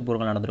 3 மைசூர்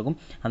போர்கள் நடந்திருக்கும்.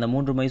 அந்த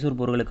 3 மைசூர்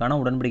போர்களுக்கான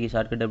உடன்படிக்கை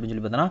ஷார்ட்கட் அப்படின்னு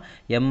சொல்லி பார்த்தோன்னா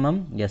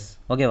MMS.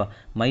 ஓகேவா?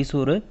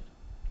 மைசூர்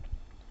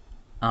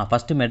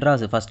ஃபஸ்ட்டு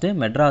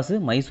மெட்ராஸு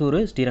மைசூரு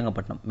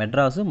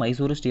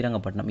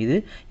ஸ்ரீரங்கப்பட்டினம். இது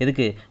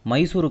எதுக்கு?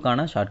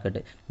 மைசூருக்கான ஷார்ட்கட்டு.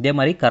 இதே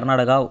மாதிரி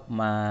கர்நாடகா,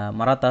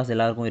 மராத்தாஸ்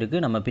எல்லாருக்கும்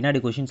இருக்குது. நம்ம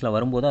பின்னாடி கொஷின்ஸில்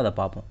வரும்போது அதை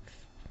பார்ப்போம்.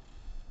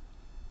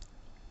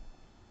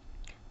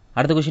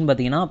 அடுத்த கொஷின்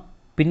பார்த்தீங்கன்னா,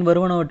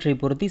 பின்வருவனவற்றை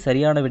பொருத்தி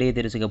சரியான விடையை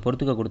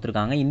பொறுத்துக்க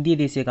கொடுத்துருக்காங்க. இந்திய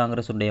தேசிய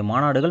காங்கிரஸுடைய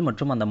மாநாடுகள்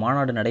மற்றும் அந்த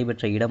மாநாடு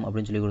நடைபெற்ற இடம்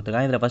அப்படின்னு சொல்லி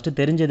கொடுத்துருக்காங்க. இதில்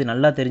ஃபஸ்ட்டு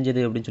நல்லா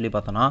தெரிஞ்சது அப்படின்னு சொல்லி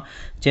பார்த்தோன்னா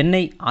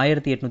சென்னை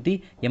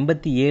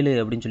 1887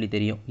 அப்படின்னு சொல்லி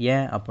தெரியும்.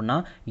 ஏன் அப்படின்னா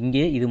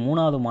இங்கே இது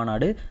 3வது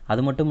மாநாடு.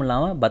 அது மட்டும்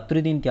இல்லாமல்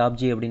பத்ருதீன்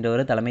தியாப்ஜி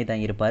அப்படின்றவர் தலைமை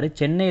தாங்கியிருப்பார்.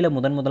 சென்னையில்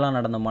முதலாக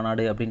நடந்த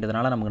மாநாடு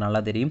அப்படின்றதுனால நமக்கு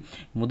நல்லா தெரியும்.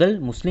 முதல்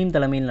முஸ்லீம்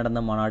தலைமையில்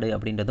நடந்த மாநாடு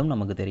அப்படின்றதும்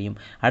நமக்கு தெரியும்.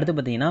 அடுத்து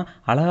பார்த்தீங்கன்னா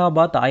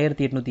அலகாபாத்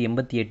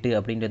 1888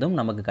 அப்படின்றதும்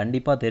நமக்கு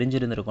கண்டிப்பாக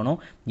தெரிஞ்சிருந்திருக்கணும்.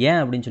 ஏன்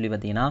அப்படின்னு சொல்லி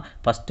பார்த்தீங்கன்னா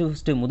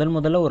ஃபஸ்ட்டு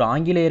முதல்ல ஒரு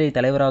ஆங்கிலேயரை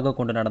தலைவராக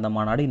கொண்டு நடந்த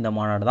மாநாடு இந்த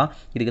மாநாடு தான்.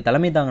 இதுக்கு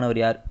தலைமை தாங்கினவர்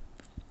யார்?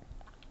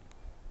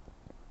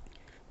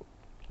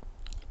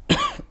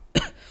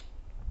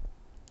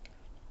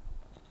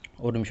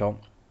 ஒரு நிமிஷம்.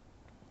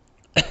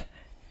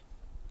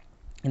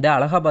 இந்த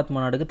அலகாபாத்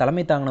மாநாடுக்கு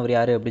தலைமை தாங்கினவர்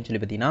யார் அப்படின்னு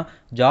சொல்லி பார்த்தீங்கன்னா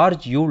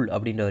ஜார்ஜ் யூல்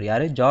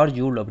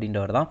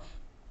அப்படின்றவர் தான்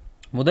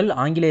முதல்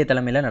ஆங்கிலேய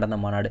தலைமையில் நடந்த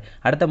மாநாடு.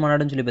 அடுத்த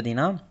மாநாடுன்னு சொல்லி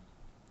பார்த்தீங்கன்னா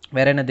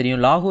வேறு என்ன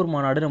தெரியும்? லாகூர்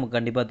மாநாடு நமக்கு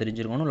கண்டிப்பாக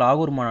தெரிஞ்சிருக்கணும்.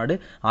 லாகூர் மாநாடு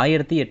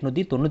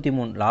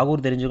 1893.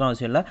 லாகூர் தெரிஞ்சுக்கணும்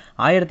அவசியம் இல்லை.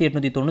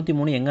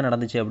 1893 எங்கே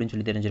நடந்துச்சு அப்படின்னு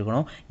சொல்லி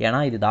தெரிஞ்சிருக்கணும். ஏன்னா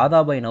இது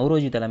தாதாபாய்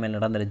நவ்ரோஜி தலைமையில்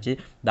நடந்துருச்சு.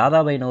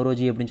 தாதாபாய்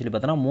நவ்ரோஜி அப்படின்னு சொல்லி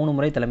பார்த்தோன்னா 3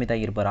 முறை தலைமை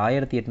தாங்கியிருப்பார்.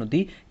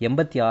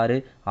 1886,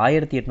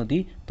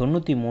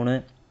 1893,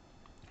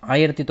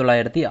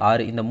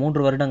 1906. இந்த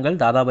 3 வருடங்கள்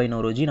தாதாபாய்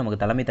நவ்ரோஜி நமக்கு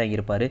தலைமை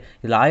தாங்கியிருப்பார்.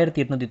 இதில்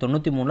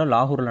 1893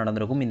 லாகூரில்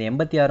நடந்திருக்கும். இந்த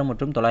 86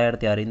 மற்றும்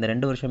 906 இந்த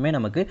 2 வருஷமே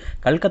நமக்கு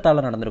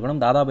கல்கத்தாவில்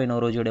நடந்திருக்கணும். தாதாபாய்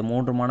நவ்ரோஜியோட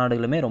 3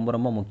 மாநாடுகளுமே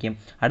ரொம்ப முக்கியம்.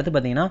 அடுத்து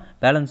பார்த்தீங்கன்னா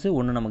பேலன்ஸு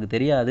ஒன்று நமக்கு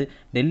தெரியாது.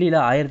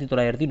 டெல்லியில்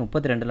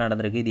 1932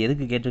 நடந்திருக்கு. இது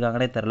எதுக்கு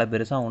கேட்டிருக்காங்கன்னே தெரில.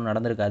 பெருசாக ஒன்றும்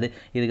நடந்திருக்காது.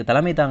 இதுக்கு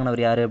தலைமை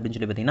தாங்கினவர் யார் அப்படின்னு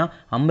சொல்லி பார்த்தீங்கன்னா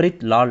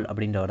அம்ரித் லால்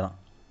அப்படின்றவர் தான்.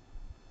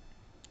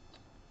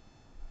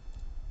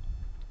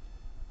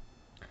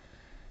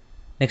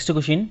 நெக்ஸ்ட்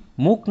கொஷின்,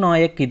 மூக்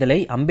நாயக் இதழை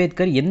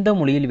அம்பேத்கர் எந்த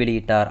மொழியில்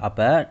வெளியிட்டார்?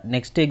 அப்போ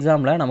நெக்ஸ்ட்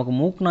எக்ஸாமில் நமக்கு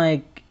மூக்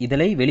நாயக்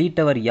இதழை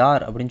வெளியிட்டவர்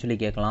யார் அப்படின்னு சொல்லி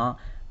கேட்கலாம்.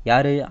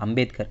 யார்?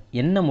 அம்பேத்கர்.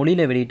 என்ன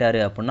மொழியில் வெளியிட்டார்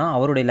அப்படின்னா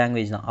அவருடைய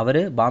லாங்குவேஜ் தான்.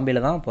 அவர்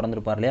பாம்பேயில் தான்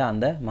பிறந்திருப்பார் இல்லையா,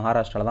 அந்த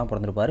மகாராஷ்டிராவில் தான்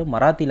பிறந்திருப்பார்.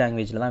 மராத்தி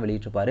லாங்குவேஜில் தான்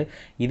வெளியிட்டிருப்பார்.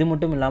 இது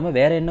மட்டும் இல்லாமல்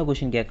வேறு என்ன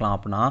கொஷின் கேட்கலாம்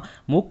அப்படின்னா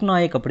மூக்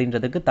நாயக்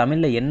அப்படின்றதுக்கு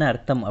தமிழில் என்ன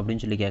அர்த்தம்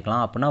அப்படின்னு சொல்லி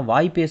கேட்கலாம். அப்படின்னா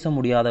வாய் பேச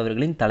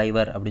முடியாதவர்களின்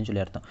தலைவர் அப்படின்னு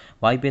சொல்லி அர்த்தம்.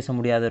 வாய் பேச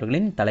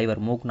முடியாதவர்களின்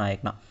தலைவர் மூக்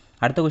நாயக்னா.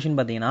 அடுத்த கொஷின்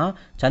பார்த்தீங்கன்னா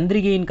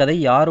சந்திரிகையின் கதை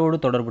யாரோடு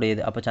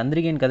தொடர்புடையது? அப்போ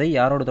சந்திரிகையின் கதை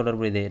யாரோடு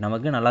தொடர்புடையது?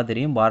 நமக்கு நல்லா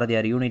தெரியும்,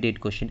 பாரதியார்.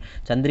 United question.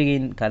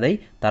 சந்திரிகையின் கதை,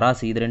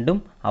 தராசு, இது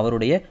ரெண்டும்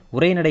அவருடைய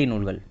உரைநடை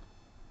நூல்கள்.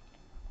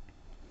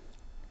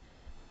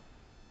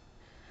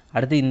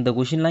 அடுத்து இந்த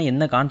கொஷின்லாம்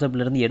என்ன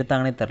கான்செப்ட்லேருந்து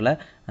எடுத்தாங்கன்னே தெரில.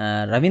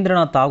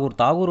 ரவீந்திரநாத்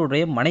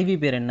தாகூருடைய மனைவி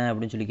பேர் என்ன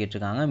அப்படின்னு சொல்லி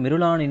கேட்டிருக்காங்க.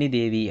 மிருளாளினி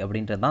தேவி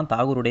அப்படின்றது தான்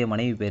தாகூருடைய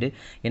மனைவி பேர்.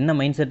 என்ன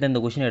மைண்ட் செட்டில்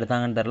இந்த கொஷின்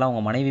எடுத்தாங்கன்னு தெரில.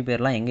 அவங்க மனைவி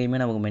பேர்லாம் எங்கேயுமே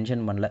நமக்கு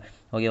மென்ஷன் பண்ணல.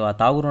 ஓகேவா?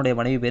 தாகூருடைய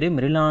மனைவி பேர்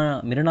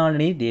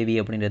மிருளாளினி தேவி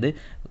அப்படின்றது.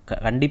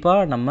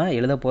 கண்டிப்பாக நம்ம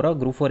எழுத போகிற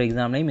குரூப் 4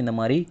 எக்ஸாம்லேயும் இந்த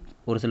மாதிரி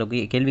ஒரு சில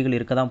கேள்விகள்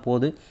இருக்க தான்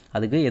போகுது.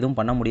 அதுக்கு எதுவும்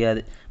பண்ண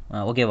முடியாது.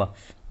 ஓகேவா?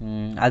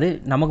 அது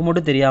நமக்கு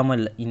மட்டும் தெரியாமல்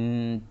இல்லை.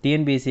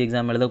 டிஎன்பிஎஸ்சி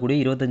எக்ஸாம் எழுதக்கூடிய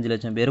 25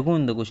 லட்சம் பேருக்கும்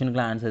இந்த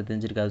கொஷினுக்குலாம் ஆன்சர்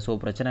தெரிஞ்சிருக்காது. ஸோ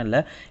பிரச்சனை இல்லை.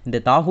 இந்த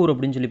தாகூர்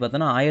அப்படின்னு சொல்லி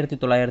பார்த்தோன்னா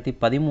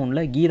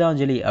 1913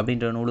 கீதாஞ்சலி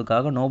அப்படின்ற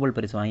நூலுக்காக நோபல்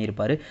பரிசு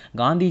வாங்கியிருப்பார்.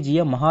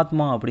 காந்திஜியை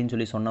மகாத்மா அப்படின்னு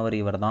சொல்லி சொன்னவர்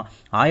இவர் தான்.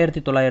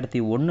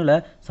 1901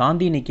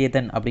 சாந்தி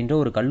நிகேதன் அப்படின்ற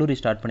ஒரு கல்லூரி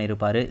ஸ்டார்ட்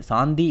பண்ணியிருப்பார்.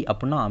 சாந்தி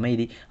அப்படின்னா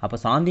அமைதி. அப்போ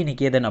சாந்தி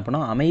நிகேதன்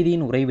அப்படின்னா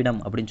அமைதியின்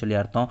உறைவிடம் அப்படின்னு சொல்லி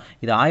அர்த்தம்.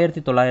 இது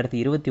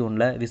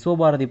 1921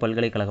 விஸ்வபாரதி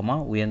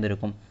பல்கலைக்கழகமாக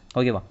உயர்ந்திருக்கும்.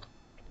 ஓகேவா?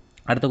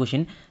 அடுத்த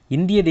கொஷின்,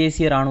 இந்திய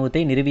தேசிய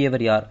இராணுவத்தை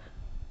நிறுவியவர் யார்?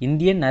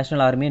 இந்தியன்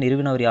நேஷனல் ஆர்மியை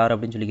நிறுவினவர் யார்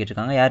அப்படின்னு சொல்லி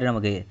கேட்டிருக்காங்க. யார்?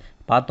 நமக்கு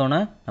பார்த்தோன்னே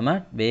நம்ம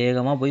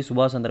வேகமாக போய்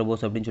சுபாஷ் சந்திர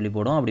போஸ் அப்படின்னு சொல்லி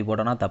போடும். அப்படி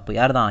போட்டோன்னா தப்பு.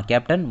 யார் தான்?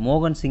 கேப்டன்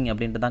மோகன் சிங்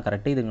அப்படின்ட்டு தான்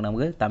கரெக்டு. இதுக்கு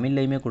நமக்கு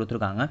தமிழ்லையுமே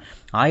கொடுத்துருக்காங்க.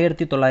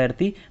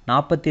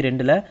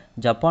 1942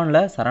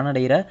 ஜப்பானில்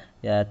சரணடைகிற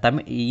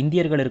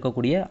இந்தியர்கள்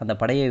இருக்கக்கூடிய அந்த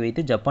படையை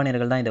வைத்து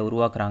ஜப்பானியர்கள் தான் இதை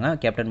உருவாக்குறாங்க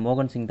கேப்டன்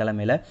மோகன் சிங்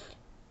தலைமையில்.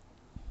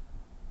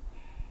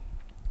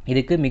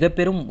 இதுக்கு மிக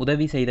பெரும்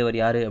உதவி செய்தவர்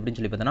யார் அப்படின்னு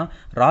சொல்லி பார்த்தோன்னா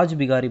ராஜ்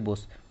பிகாரி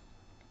போஸ்.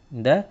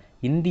 இந்த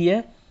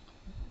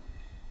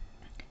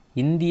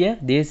இந்திய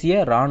தேசிய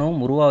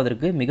இராணுவம்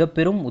உருவாவதற்கு மிக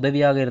பெரும்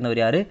உதவியாக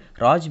இருந்தவர் யார்?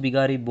 ராஜ்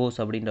பிகாரி போஸ்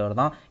அப்படின்றவர்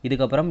தான்.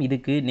 இதுக்கப்புறம்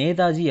இதுக்கு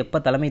நேதாஜி எப்போ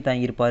தலைமை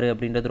தாங்கியிருப்பார்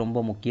அப்படின்றது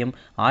ரொம்ப முக்கியம்.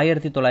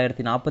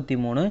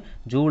 1943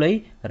 ஜூலை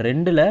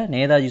 2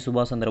 நேதாஜி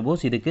சுபாஷ் சந்திர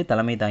போஸ் இதுக்கு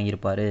தலைமை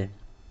தாங்கியிருப்பார்.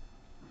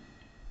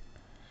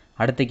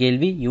 அடுத்த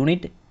கேள்வி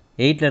யூனிட்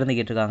 8லேருந்து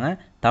கேட்டிருக்காங்க.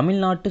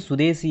 தமிழ்நாட்டு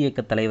சுதேசி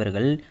இயக்க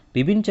தலைவர்கள்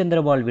பிபின்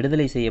சந்திரபால்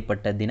விடுதலை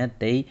செய்யப்பட்ட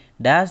தினத்தை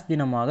டேஸ்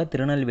தினமாக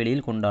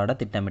திருநெல்வேலியில் கொண்டாட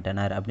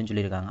திட்டமிட்டனர் அப்படின்னு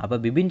சொல்லியிருக்காங்க. அப்போ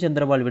பிபின்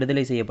சந்திரபால்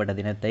விடுதலை செய்யப்பட்ட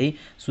தினத்தை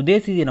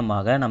சுதேசி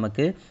தினமாக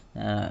நமக்கு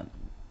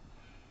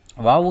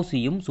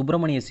வஉசியும்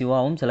சுப்பிரமணிய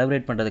சிவாவும்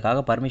செலிப்ரேட்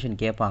பண்ணுறதுக்காக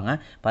பர்மிஷன் கேட்பாங்க.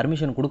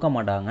 பர்மிஷன் கொடுக்க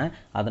மாட்டாங்க.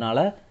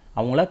 அதனால்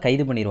அவங்கள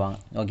கைது பண்ணிடுவாங்க.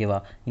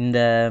 ஓகேவா? இந்த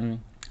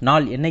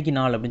நாள் என்னைக்கு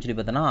நாள் அப்படின்னு சொல்லி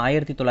பார்த்தோன்னா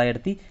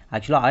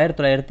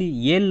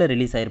 1907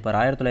 release ஆகிருப்பார்.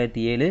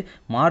 1907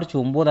 March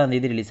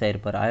 9 release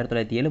ஆகிருப்பார்.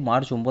 1907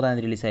 March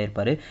 9 release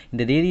ஆகிருப்பார்.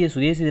 இந்த தேதியை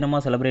சுதேசி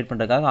தினமாக செலிப்ரேட்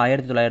பண்ணுறதுக்காக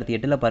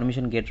 1908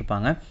 பர்மிஷன்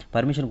கேட்டிருப்பாங்க.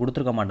 பர்மிஷன்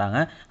கொடுத்துருக்க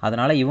மாட்டாங்க.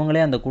 அதனால்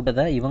இவங்களே அந்த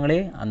கூட்டத்தை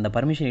அந்த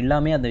பர்மிஷன்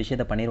இல்லாமல் அந்த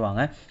விஷயத்தை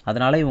பண்ணிடுவாங்க.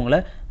 அதனால்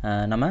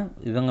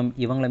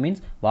இவங்களை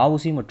மீன்ஸ்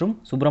வஉசி மற்றும்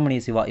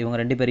சுப்பிரமணிய சிவா இவங்க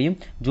 2 பேரையும்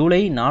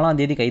ஜூலை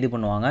 4 கைது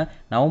பண்ணுவாங்க.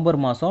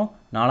 நவம்பர் மாதம்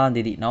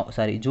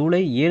 4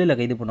 ஜூலை 7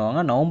 கைது பண்ணுவாங்க.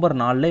 நவம்பர்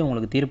 4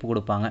 இவங்களுக்கு தீர்ப்பு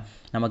கொடுப்பாங்க.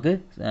 நமக்கு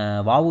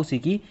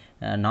வஉசிக்கு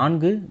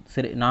 4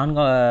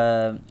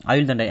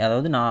 ஆயுள் தண்டனை,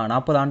 அதாவது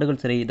 40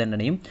 ஆண்டுகள் சிறை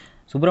தண்டனையும்,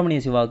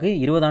 சுப்பிரமணிய சிவாவுக்கு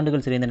 20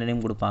 ஆண்டுகள் சிறை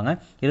தண்டனையும் கொடுப்பாங்க.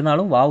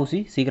 இருந்தாலும்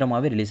வஉசி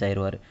சீக்கிரமாகவே ரிலீஸ்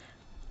ஆயிடுவார்.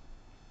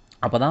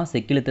 அப்போ தான்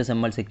செக்கிழுத்த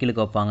செம்மல்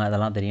செக்கிலுக்கு வைப்பாங்க.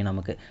 அதெல்லாம் தெரியும்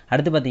நமக்கு.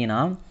 அடுத்து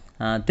பார்த்தீங்கன்னா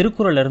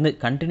திருக்குறள்லேருந்து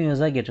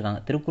கண்டினியூஸாக கேட்டிருக்காங்க.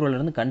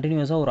 திருக்குறள்லேருந்து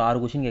கண்டினியூஸாக ஒரு 6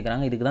 கொஷின்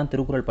கேட்குறாங்க. இதுக்கு தான்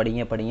திருக்குறள்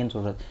படிங்கன்னு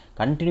சொல்கிறது.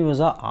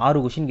 கண்டினியூஸாக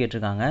 6 கொஷின்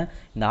கேட்டிருக்காங்க.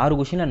 இந்த 6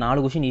 கொஷினில்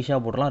 4 கொஷின்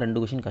ஈஸியாக போடலாம்,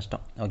 2 கொஷின்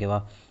கஷ்டம். ஓகேவா?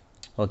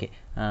 ஓகே.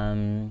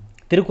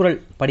 திருக்குறள்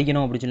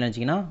படிக்கணும் அப்படின்னு சொல்லி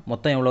நினச்சிங்கன்னா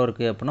மொத்தம் எவ்வளோ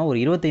இருக்குது அப்படின்னா ஒரு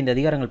 25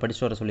 அதிகாரங்கள்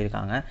படிச்சுட்டு வர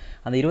சொல்லியிருக்காங்க.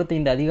 அந்த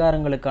 25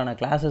 அதிகாரங்களுக்கான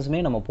கிளாஸஸுமே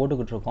நம்ம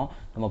போட்டுக்கிட்டு இருக்கோம்.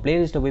 நம்ம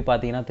பிளேலிஸ்ட்டை போய்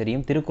பார்த்தீங்கன்னா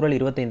தெரியும். திருக்குறள்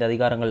 25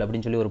 அதிகாரங்கள்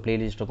அப்படின்னு சொல்லி ஒரு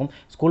பிளேலிஸ்ட் இருக்கும்.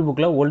 ஸ்கூல்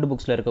புக்கில் ஓல்டு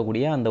புக்ஸில்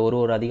இருக்கக்கூடிய அந்த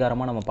ஒரு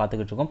அதிகாரமாக நம்ம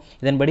பார்த்துக்கிட்டு இருக்கோம்.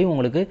 இதன்படி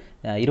உங்களுக்கு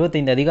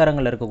 25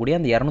 அதிகாரங்கள்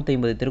இருக்கக்கூடிய அந்த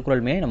 250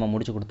 திருக்குறளுமே நம்ம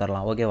முடிச்சு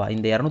கொடுத்துடலாம். ஓகேவா?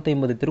 இந்த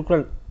 250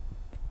 திருக்குறள்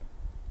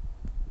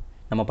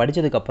நம்ம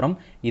படித்ததுக்கப்புறம்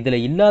இதில்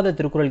இல்லாத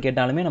திருக்குறள்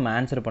கேட்டாலுமே நம்ம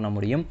ஆன்சர் பண்ண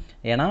முடியும்.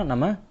 ஏன்னா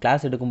நம்ம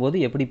கிளாஸ் எடுக்கும்போது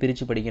எப்படி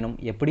பிரித்து படிக்கணும்,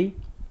 எப்படி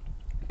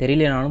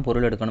தெரியலனாலும்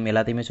பொருள் எடுக்கணும்,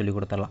 எல்லாத்தையுமே சொல்லி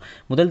கொடுத்துடலாம்.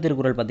 முதல்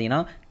திருக்குறள் பார்த்தீங்கன்னா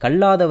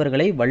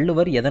கல்லாதவர்களை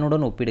வள்ளுவர்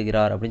எதனுடன்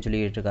ஒப்பிடுகிறார் அப்படின்னு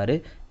சொல்லி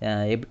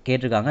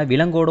கேட்டிருக்காங்க.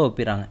 விலங்கோடு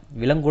ஒப்பிடுறாங்க.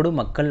 விலங்கோடு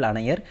மக்கள்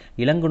அணையர்,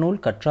 இளங்குநூல்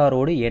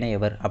கற்றாரோடு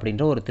ஏனையவர்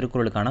அப்படின்ற ஒரு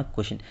திருக்குறளுக்கான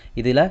கொஷின்.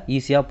 இதில்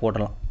ஈஸியாக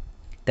போடலாம்.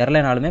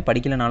 தெரிலனாலுமே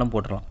படிக்கலைனாலும்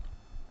போட்டுடலாம்.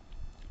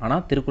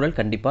 ஆனால் திருக்குறள்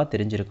கண்டிப்பாக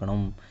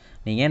தெரிஞ்சிருக்கணும்.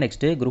 நீங்கள்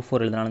நெக்ஸ்ட்டு குரூப்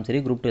 4 எழுதினாலும் சரி,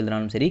 குரூப் 2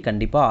 எழுதினாலும் சரி,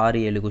 கண்டிப்பாக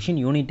 6-7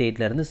 கொஷின் யூனிட்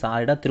 8லேருந்து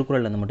சாலிடாக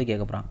திருக்குறள்லேருந்து மட்டும்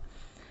கேட்க போகிறாங்க.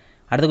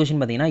 அடுத்த கொஷின்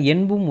பார்த்தீங்கன்னா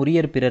என்பும்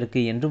உரியர்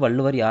பிறர்க்கு என்று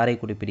வள்ளுவர் யாரை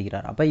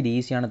குறிப்பிடுகிறார்? அப்போ இது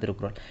ஈஸியான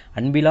திருக்குறள்.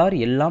 அன்பிலார்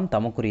எல்லாம்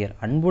தமக்குரியர்,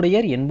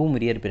 அன்புடையர் என்பும்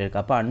உரியர்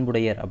பிறர்க்கு. அப்போ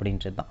அன்புடையர்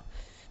அப்படின்றது தான்.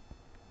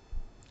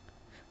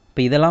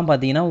 இப்போ இதெல்லாம்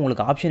பார்த்தீங்கன்னா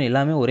உங்களுக்கு ஆப்ஷன்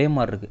எல்லாமே ஒரே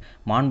மாதிரி இருக்குது.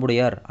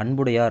 மாண்புடையார்,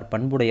 அன்புடையார்,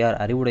 பண்புடையார்,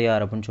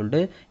 அறிவுடையார் அப்படின்னு சொல்லிட்டு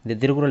இந்த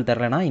திருக்குறள்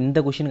தெரிலனா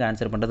இந்த கொஷினுக்கு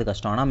ஆன்சர் பண்ணுறது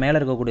கஷ்டம். ஆனால் மேலே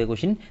இருக்கக்கூடிய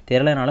கொஷின்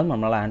தெரிலனாலும்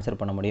நம்மளால் ஆன்சர்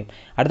பண்ண முடியும்.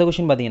 அடுத்த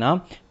கொஷின் பார்த்தீங்கன்னா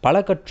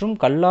பல கற்றும்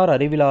கல்லார்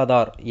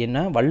அறிவிலாதார்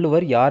என்ன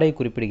வள்ளுவர் யாரை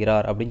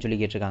குறிப்பிடுகிறார் அப்படின்னு சொல்லி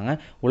கேட்டிருக்காங்க.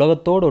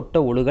 உலகத்தோடு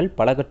ஒட்ட ஒழுகல்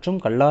பல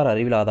கற்றும் கல்லார்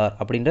அறிவிலாதார்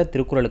அப்படின்ற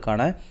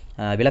திருக்குறளுக்கான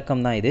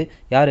விளக்கம் தான் இது.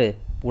 யார்?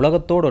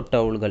 உலகத்தோடு ஒட்ட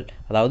ஒழுகல்,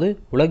 அதாவது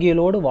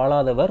உலகியலோடு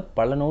வாழாதவர்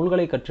பல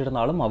நூல்களை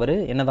கற்றிருந்தாலும் அவர்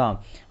என்னதான்?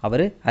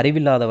 அவர்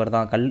அறிவில்லாதவர்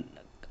தான்.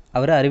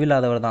 அவர்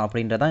அறிவில்லாதவர் தான்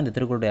அப்படின்றதான் இந்த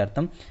திருக்குறளுடைய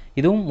அர்த்தம்.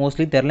 இதுவும்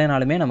மோஸ்ட்லி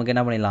தெரிலனாலுமே நமக்கு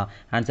என்ன பண்ணிடலாம்?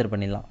 ஆன்சர்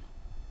பண்ணிடலாம்.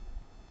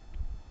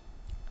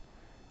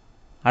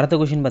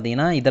 அடுத்த கொஷின்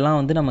பார்த்தீங்கன்னா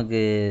இதெல்லாம்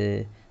நமக்கு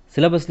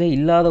சிலபஸ்லேயே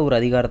இல்லாத ஒரு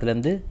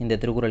அதிகாரத்திலேருந்து இந்த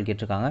திருக்குறள்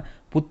கேட்டிருக்காங்க.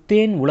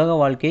 புத்தேன் உலக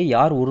வாழ்க்கையை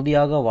யார்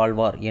உறுதியாக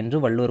வாழ்வார் என்று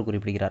வள்ளுவர்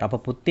குறிப்பிடுகிறார். அப்போ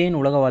புத்தேன்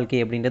உலக வாழ்க்கை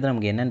அப்படின்றது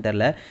நமக்கு என்னன்னு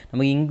தெரில.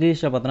 நமக்கு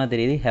இங்கிலீஷில் பார்த்தோன்னா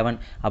தெரியுது ஹெவன்.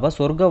 அப்போ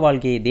சொர்க்க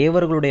வாழ்க்கையை,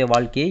 தேவர்களுடைய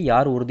வாழ்க்கையை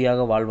யார்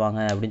உறுதியாக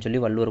வாழ்வாங்க அப்படின்னு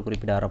சொல்லி வள்ளுவர்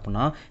குறிப்பிடார்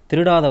அப்படின்னா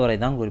திருடாதவரை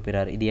தான்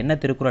குறிப்பிடார். இது என்ன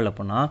திருக்குறள்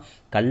அப்படின்னா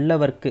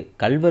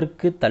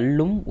கல்வர்க்கு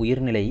தள்ளும்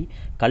உயிர்நிலை,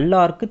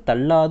 கல்லார்க்கு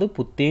தள்ளாது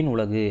புத்தேன்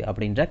உலகு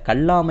அப்படின்ற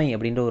கல்லாமை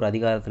அப்படின்ற ஒரு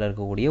அதிகாரத்தில்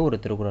இருக்கக்கூடிய ஒரு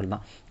திருக்குறள்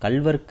தான்.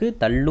 கல்வர்க்கு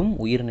தள்ளும்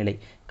உயிர்நிலை,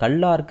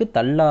 கல்லார்க்கு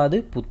தள்ளாது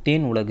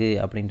புத்தேன் உலகு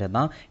அப்படின்றது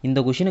தான். இந்த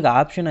கொஷினுக்கு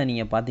ஆப்ஷனை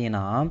நீங்கள்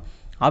பார்த்தீங்கன்னா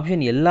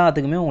ஆப்ஷன்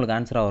எல்லாத்துக்குமே உங்களுக்கு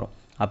ஆன்சராக வரும்.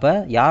 அப்போ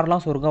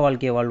யாரெல்லாம் சொர்க்க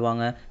வாழ்க்கையை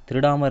வாழ்வாங்க?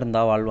 திருடாமல்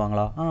இருந்தால்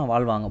வாழ்வாங்களா?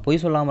 வாழ்வாங்க.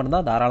 பொய் சொல்லாமல்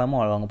இருந்தால் தாராளமாக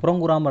வாழ்வாங்க.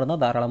 புறங்கூறாமல்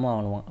இருந்தால் தாராளமாக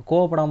வாழ்வாங்க.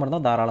 கோவப்படாமல்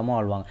இருந்தால் தாராளமாக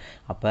வாழ்வாங்க.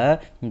 அப்போ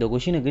இந்த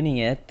கொஷினுக்கு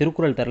நீங்கள்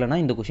திருக்குறள் தெரிலனா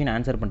இந்த கொஷின்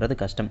ஆன்சர் பண்ணுறது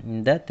கஷ்டம்.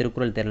 இந்த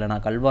திருக்குறள் தெரிலனா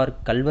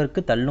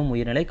கல்வர்க்கு தள்ளும்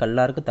உயிர்நிலை,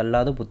 கல்லாருக்கு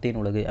தள்ளாது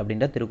புத்தேன் உலகு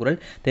அப்படின்ற திருக்குறள்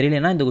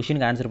தெரியலனா இந்த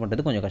கொஷினுக்கு ஆன்சர்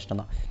பண்ணுறது கொஞ்சம்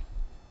கஷ்டம் தான்.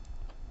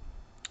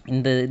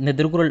 இந்த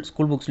திருக்குறள்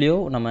ஸ்கூல் புக்ஸ்லேயோ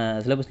நம்ம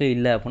சிலபஸ்லேயோ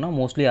இல்லை அப்படின்னா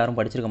மோஸ்ட்லி யாரும்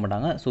படிச்சிருக்க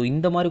மாட்டாங்க. ஸோ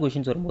இந்த மாதிரி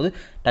கொஷின்ஸ் வரும்போது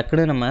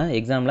டக்குன்னு நம்ம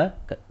எக்ஸாமில்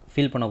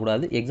ஃபீல்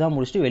பண்ணக்கூடாது. எக்ஸாம்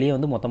முடிச்சுட்டு வெளியே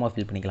மொத்தமாக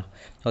ஃபீல் பண்ணிக்கலாம்.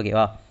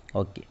 ஓகேவா?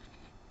 ஓகே.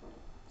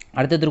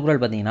 அடுத்த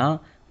திருக்குறள் பார்த்தீங்கன்னா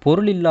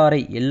பொருளில்லாரை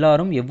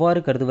எல்லாரும் எவ்வாறு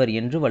கருதுவர்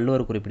என்று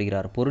வள்ளுவர்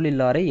குறிப்பிடுகிறார்.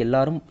 பொருளில்லாரை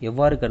எல்லாரும்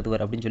எவ்வாறு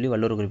கருதுவர் அப்படின்னு சொல்லி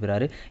வள்ளுவர்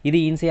குறிப்பிடுறாரு. இது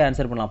ஈஸியாக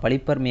ஆன்சர் பண்ணலாம்.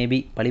 பழிப்பர்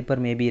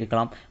மேபி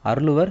இருக்கலாம்,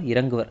 அருளுவர்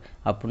இறங்குவர்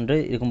அப்படின்று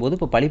இருக்கும்போது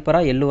இப்போ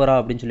பழிப்பரா எள்ளுவரா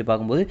அப்படின்னு சொல்லி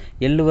பார்க்கும்போது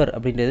எள்ளுவர்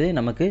அப்படின்றது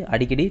நமக்கு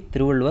அடிக்கடி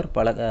திருவள்ளுவர்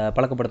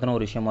பழக்கப்படுத்தின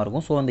ஒரு விஷயமா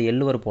இருக்கும். ஸோ அந்த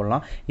எள்ளுவர்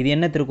போடலாம். இது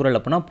என்ன திருக்குறள்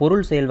அப்படின்னா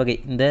பொருள் செயல்வகை.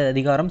 இந்த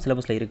அதிகாரம்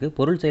சிலபஸில் இருக்குது.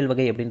 பொருள்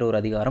செயல்வகை அப்படின்ற ஒரு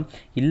அதிகாரம்.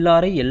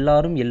 இல்லாரை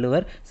எல்லாரும்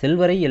எள்ளுவர்,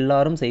 செல்வரை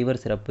எல்லாரும்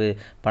செய்வர் சிறப்பு.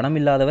 பணம்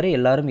இல்லாதவரை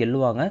எல்லாரும்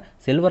எள்ளுவாங்க,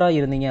 செல்வராக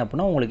இருந்தீங்க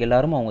அப்படின்னா உங்களுக்கு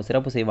எல்லாரும் அவங்க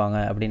சிறப்பு செய்வாங்க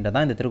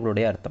அப்படின்றதான் இந்த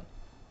திருக்குறளுடைய அர்த்தம்.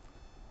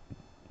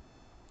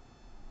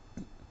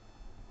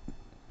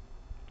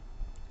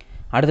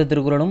 அடுத்த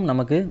திருக்குறளும்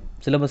நமக்கு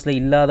சிலபஸில்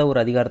இல்லாத ஒரு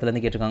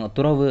அதிகாரத்துலேருந்து கேட்டிருக்காங்க.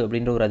 துறவு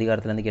அப்படின்ற ஒரு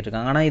அதிகாரத்துலேருந்து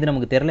கேட்டிருக்காங்க. ஆனால் இது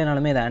நமக்கு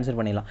தெரியலனாலுமே இதை ஆன்சர்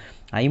பண்ணிடலாம்.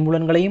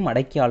 ஐம்புலன்களையும்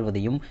அடக்கி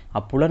ஆள்வதையும்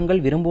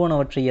அப்புலன்கள்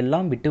விரும்புவனவற்றை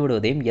எல்லாம்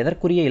விட்டுவிடுவதையும்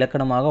எதற்குரிய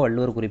இலக்கணமாக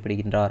வள்ளுவர்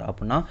குறிப்பிடுகின்றார்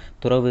அப்படின்னா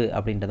துறவு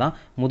அப்படின்ட்டு தான்.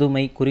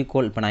 முதுமை,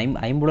 குறிக்கோள். இப்போ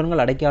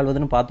ஐம்புலன்கள் அடக்கி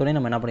ஆள்வதுன்னு பார்த்தோன்னே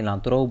நம்ம என்ன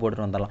பண்ணிடலாம், துறவு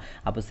போட்டுட்டு வந்துடலாம்.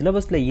 அப்போ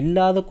சிலபஸில்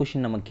இல்லாத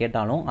கொஷின் நம்ம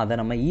கேட்டாலும்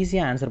அதை நம்ம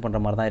ஈஸியாக ஆன்சர்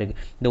பண்ணுற மாதிரி தான் இருக்குது.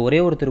 இந்த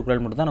ஒரே ஒரு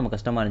திருக்குறள் மட்டும் தான் நம்ம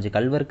கஷ்டமாக இருந்துச்சு.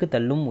 கல்வர்க்கு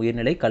தள்ளும்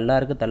உயிர்நிலை,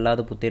 கல்லாருக்கு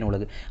தள்ளாத புத்தேன்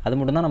உலகு. அது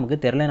மட்டும் தான்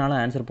நமக்கு தெரியலனாலும்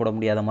ஆன்சர் போட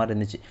முடியாத மாதிரி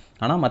இருந்துச்சு.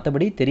 ஆனால்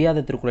மற்றபடி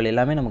தெரியாத திருக்குறள்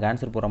எல்லாமே நமக்கு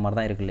ஆன்சர் போகிற மாதிரி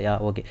தான் இருக்கு இல்லையா?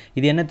 ஓகே,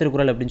 இது என்ன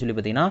திருக்குறள் அப்படின்னு சொல்லி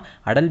பார்த்தீங்கன்னா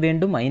அடல்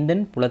வேண்டும்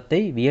ஐந்தன் புலத்தை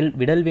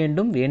விடல்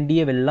வேண்டும்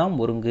வேண்டிய வெல்லாம்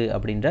ஒருங்கு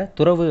அப்படின்ற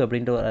துறவு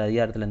அப்படின்ற ஒரு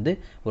அதிகாரத்துலேருந்து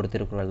ஒரு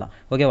திருக்குறள் தான்.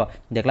 ஓகேவா?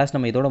 இந்த கிளாஸ்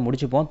நம்ம இதோட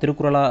முடிச்சுப்போம்.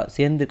 திருக்குறளாக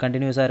சேர்ந்து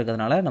கண்டினியூஸாக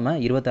இருக்கிறதுனால நம்ம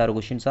 26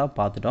 கொஷின்ஸாக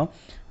பார்த்துட்டோம்.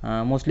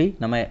 மோஸ்ட்லி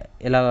நம்ம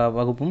எல்லா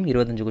வகுப்பும்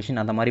 25 கொஷின்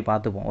அந்த மாதிரி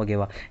பார்த்துப்போம்.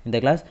 ஓகேவா? இந்த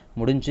கிளாஸ்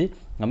முடிஞ்சு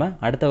நம்ம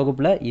அடுத்த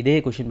வகுப்பில் இதே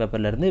கொஷின்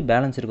பேப்பர்லேருந்து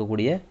பேலன்ஸ்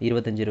இருக்கக்கூடிய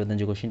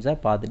 25 கொஷின்ஸாக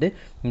பார்த்துட்டு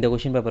இந்த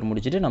கொஷின் பேப்பர்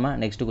முடிச்சுட்டு நம்ம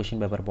நெக்ஸ்ட்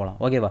கொஷின் பேப்பர் போகலாம்.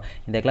 ஓகேவா?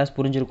 இந்த கிளாஸ்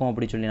புரிஞ்சிருக்கும்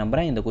அப்படின்னு சொல்லி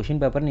நம்புகிறேன். இந்த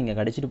கொஷின் பேப்பர் நீங்கள்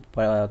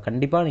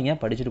கண்டிப்பாக நீங்கள்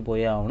படிச்சுட்டு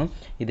போயே ஆகணும்.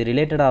 இது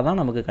ரிலேட்டடாக தான்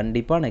நமக்கு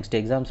கண்டிப்பாக நெக்ஸ்ட்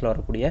எக்ஸாம்ஸில்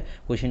வரக்கூடிய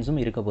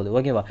கொஷின்ஸும் இருக்க போகுது.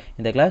 ஓகேவா?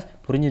 இந்த கிளாஸ்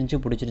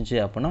பிடிச்சிருந்துச்சு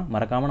அப்படின்னா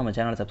மறக்காமல் நம்ம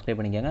சேனலை சப்ஸ்கிரைப்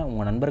பண்ணிக்கோங்க.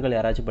 உங்கள் நண்பர்கள்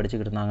யாராச்சும்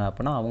படிச்சுக்கிட்டு இருந்தாங்க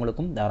அப்படின்னா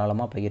அவங்களுக்கும்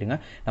தாராளமாக பகிருங்க.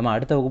 நம்ம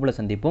அடுத்த வகுப்பில்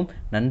சந்திப்போம்.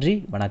 நன்றி,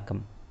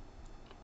 வணக்கம்.